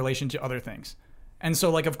everything in relation to other things. And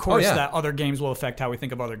so, like, of course, that other games will affect how we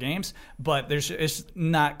think of other games, but it's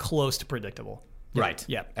not close to predictable. Right.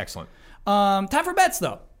 Yeah. Excellent. Time for bets,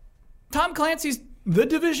 though. Tom Clancy's The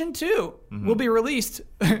Division 2 will be released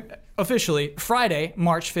officially Friday,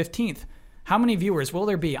 March 15th. How many viewers will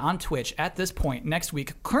there be on Twitch at this point next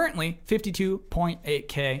week? Currently,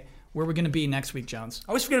 52.8K. Where are we going to be next week, Jones?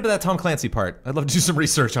 I always forget about that Tom Clancy part. I'd love to do some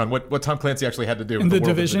research on what Tom Clancy actually had to do with the world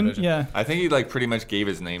Division. Of the Division. Yeah. I think he like pretty much gave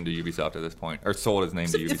his name to Ubisoft at this point, or sold his name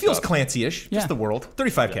to Ubisoft. It feels Clancy-ish. Yeah. Just the world.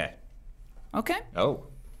 35K. Yeah. Okay. Oh.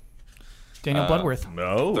 Daniel Bloodworth.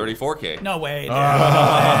 No. 34K. No way.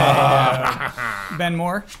 Ben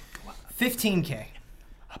Moore. 15K.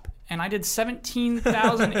 And I did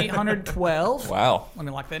 17,812. Wow. Let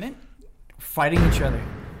me lock that in. Fighting each other.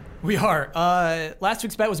 We are. Last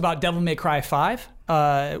week's bet was about Devil May Cry 5.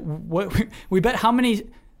 We bet how many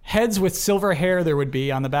heads with silver hair there would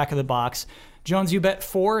be on the back of the box. Jones, you bet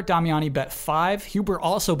 4. Damiani bet 5. Huber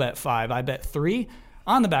also bet 5. I bet 3.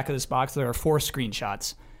 On the back of this box, there are 4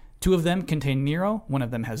 screenshots. 2 of them contain Nero. 1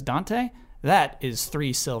 of them has Dante. That is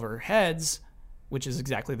 3 silver heads, which is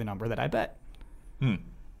exactly the number that I bet.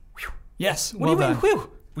 Yes. Well done.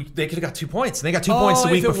 Whew. They could have got 2 points. And they got 2 points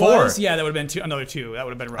the week before. Yeah, that would have been another 2. That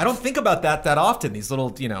would have been rough. I don't think about that often. These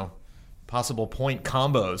little, possible point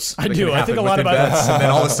combos. I do. I think a lot about bets, and then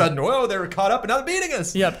all of a sudden, whoa, they were caught up and now they're beating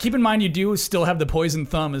us. Yeah. Keep in mind, you do still have the poison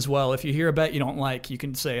thumb as well. If you hear a bet you don't like, you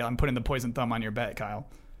can say, "I'm putting the poison thumb on your bet, Kyle."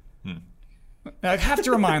 I have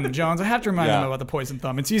to remind them, Jones. I have to remind them about the poison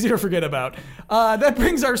thumb. It's easy to forget about. That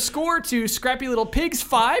brings our score to Scrappy Little Pigs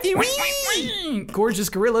 5. Gorgeous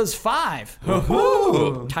Gorillas 5.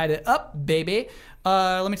 Tied it up, baby.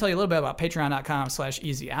 Let me tell you a little bit about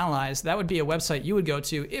patreon.com/easyallies. That would be a website you would go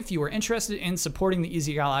to if you were interested in supporting the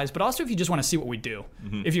Easy Allies, but also if you just want to see what we do.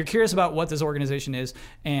 If you're curious about what this organization is,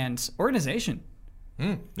 and organization.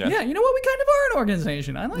 Yeah, you know what? We kind of are an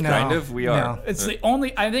organization. I like that. Kind of, we are. No. It's the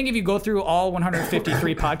only, I think if you go through all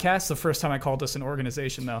 153 podcasts, the first time I called us an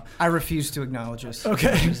organization, though. I refuse to acknowledge us. Okay.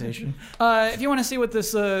 Organization. If you want to see what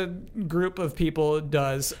this group of people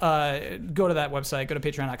does, go to that website. Go to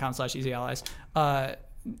patreon.com/easyallies.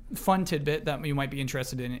 Fun tidbit that you might be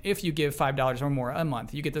interested in. If you give $5 or more a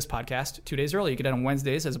month, you get this podcast 2 days early. You get it on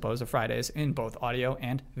Wednesdays as opposed to Fridays in both audio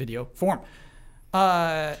and video form.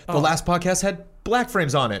 The last podcast had black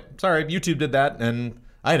frames on it. Sorry, YouTube did that, and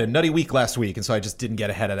I had a nutty week last week, and so I just didn't get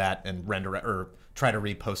ahead of that and render it or try to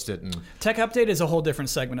repost it. And Tech Update is a whole different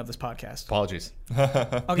segment of this podcast. Apologies.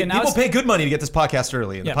 Okay, now people pay good money to get this podcast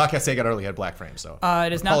early, and Yeah. the podcast they got early had black frames. So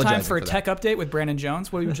it is now time apologizing for that. Tech Update with Brandon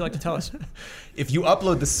Jones. What would you like to tell us? If you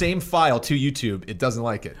upload the same file to YouTube, it doesn't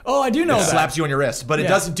like it. Oh, I do know It that. slaps you on your wrist, but it Yeah.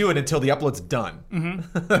 doesn't do it until the upload's done.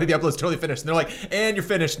 The upload's totally finished, and they're like, "And you're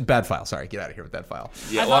finished." Bad file. Sorry, get out of here with that file.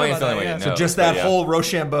 Yeah, I well, I thought mean, about that, like yeah. it So knows, Just but that yeah. whole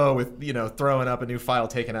Rochambeau with throwing up a new file,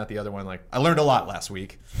 taking out the other one. Like I learned a lot last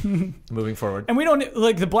week. Moving forward, And we don't,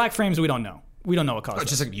 like, the black frames, we don't know. We don't know what caused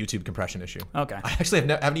it's it. just like a YouTube compression issue. Okay. I actually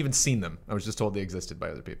haven't even seen them. I was just told they existed by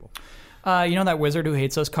other people. You know that wizard who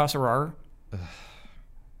hates us, Kasarar?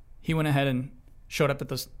 He went ahead and showed up at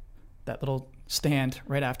that little stand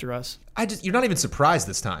right after us. You're not even surprised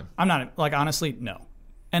this time. I'm not, like, honestly, no.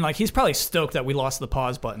 And, like, he's probably stoked that we lost the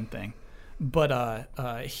pause button thing. But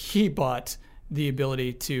he bought the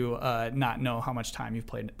ability to not know how much time you've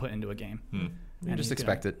put into a game. And Just he's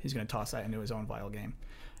expect gonna, it. He's going to toss that into his own vile game.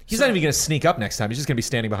 He's not even going to sneak up next time. He's just going to be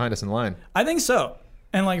standing behind us in line. I think so.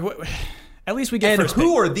 And, like, at least we get And first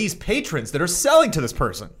who pick. are these patrons that are selling to this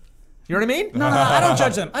person? You know what I mean? No, I don't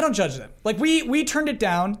judge them. I don't judge them. Like, we turned it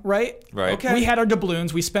down, right? Right. Okay. We had our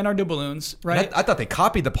doubloons. We spent our doubloons, right? I thought they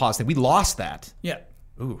copied the pause thing. We lost that. Yeah.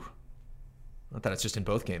 Ooh. I thought it's just in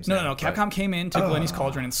both games. No, now, no. but- Capcom came in, took Lenny's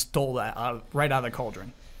cauldron, and stole that right out of the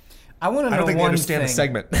cauldron. I want to know I don't think they one understand thing. the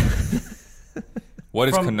segment. What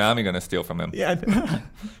is Konami going to steal from him? Yeah.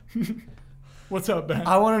 What's up, Ben?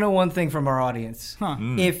 I want to know one thing from our audience. Huh.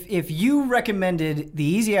 If you recommended the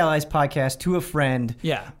Easy Allies podcast to a friend,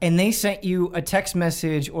 Yeah. and they sent you a text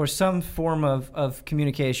message or some form of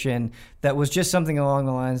communication that was just something along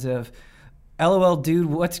the lines of, "LOL, dude,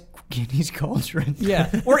 what's Guinea's Cauldron.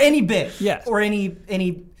 Yeah. Or any bit. Yeah. Or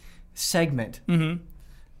any segment. Mm-hmm.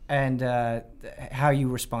 And how you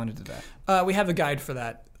responded to that. We have a guide for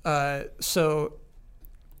that. So,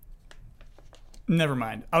 never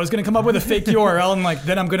mind. I was going to come up with a fake URL and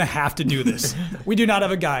then I'm going to have to do this. We do not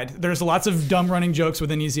have a guide. There's lots of dumb running jokes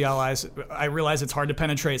within Easy Allies. I realize it's hard to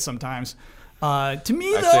penetrate sometimes. To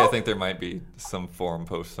me, Actually, though, I think there might be some forum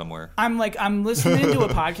post somewhere. I'm listening to a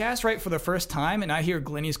podcast, right, for the first time, and I hear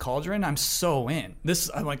Glenny's Cauldron. I'm so in.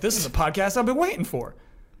 I'm like, this is a podcast I've been waiting for.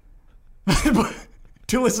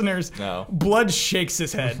 To listeners, No. Blood shakes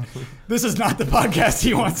his head. This is not the podcast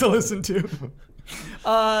he wants to listen to.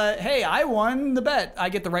 Hey, I won the bet. I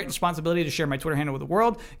get the right and responsibility to share my Twitter handle with the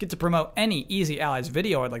world, get to promote any Easy Allies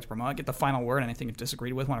video I'd like to promote, get the final word, anything you've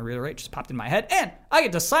disagreed with, want to reiterate, just popped in my head, and I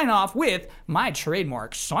get to sign off with my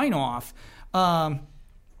trademark sign-off. I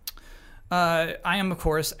am, of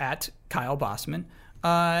course, at Kyle Bossman.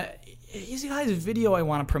 Easy Allies video I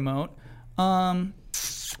want to promote.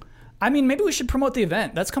 Maybe we should promote the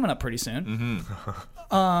event. That's coming up pretty soon.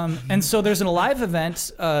 Mm-hmm. And so there's an live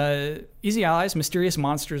event, Easy Allies, Mysterious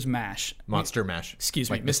Monsters Mash. Monster Mash. Excuse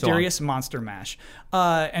me, Like Mysterious Monster Mash.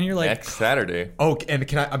 And you're like... Next Saturday. Oh,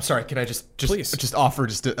 and I'm sorry, can I Please. just offer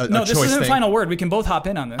just a No, choice this isn't thing? the final word. We can both hop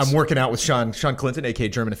in on this. I'm working out with Sean Clinton, aka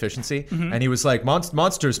German Efficiency, and he was like,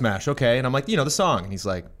 Monsters Mash, okay. And I'm like, the song. And he's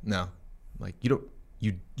like, no. I'm like,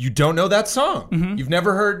 you don't know that song. You've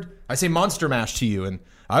never heard, I say Monster Mash to you, and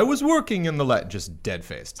I was working in the just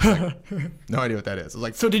dead-faced. Like, no idea what that is. I was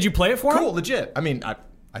like, So did you play it for him? cool, legit. I mean,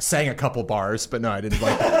 I sang a couple bars, but no, I didn't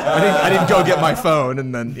I didn't go get my phone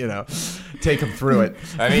and then, take him through it.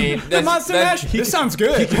 I mean, The Monster Mash? This sounds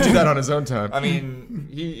good. He could do that on his own time. I mean,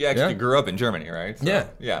 he actually Yeah. grew up in Germany, right? So, Yeah.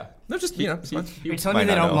 Yeah. No, just, it's fine. Are you telling might me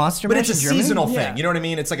they not don't know. Monster But Mash it's a in Germany? seasonal Yeah. thing. You know what I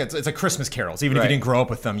mean? It's like Christmas carols. Even if Right. you didn't grow up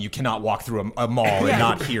with them, you cannot walk through a mall and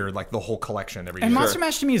not hear the whole collection every And year. Monster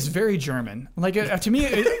Mash to me is very German. To me,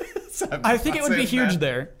 I think it would be huge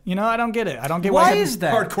there. I don't get it. I don't get Why is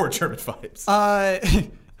that? Hardcore German vibes.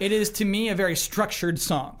 It is, to me, a very structured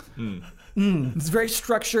song. It's very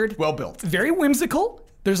structured. Well built. Very whimsical.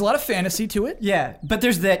 There's a lot of fantasy to it. Yeah, but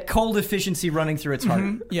there's that cold efficiency running through its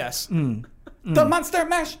heart. Yes. The Monster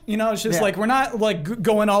Mash. It's just Yeah. we're not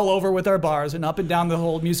going all over with our bars and up and down the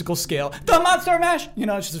whole musical scale. The Monster Mash.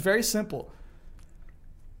 It's just very simple.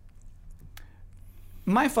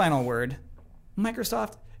 My final word,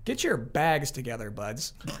 Microsoft, get your bags together,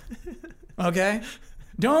 buds. Okay?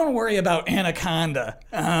 Don't worry about Anaconda.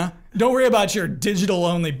 Don't worry about your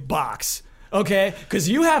digital-only box. Okay? Because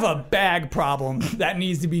you have a bag problem that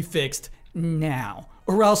needs to be fixed now.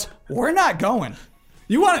 Or else we're not going.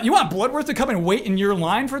 You want Bloodworth to come and wait in your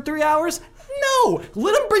line for 3 hours? No!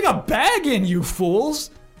 Let him bring a bag in, you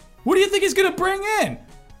fools! What do you think he's gonna bring in?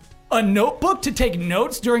 A notebook to take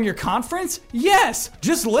notes during your conference? Yes!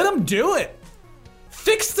 Just let him do it!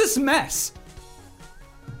 Fix this mess!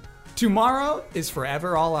 Tomorrow is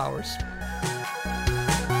forever all ours.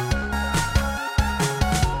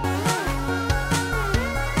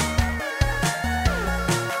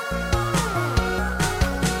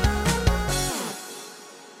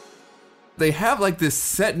 They have this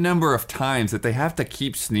set number of times that they have to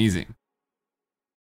keep sneezing.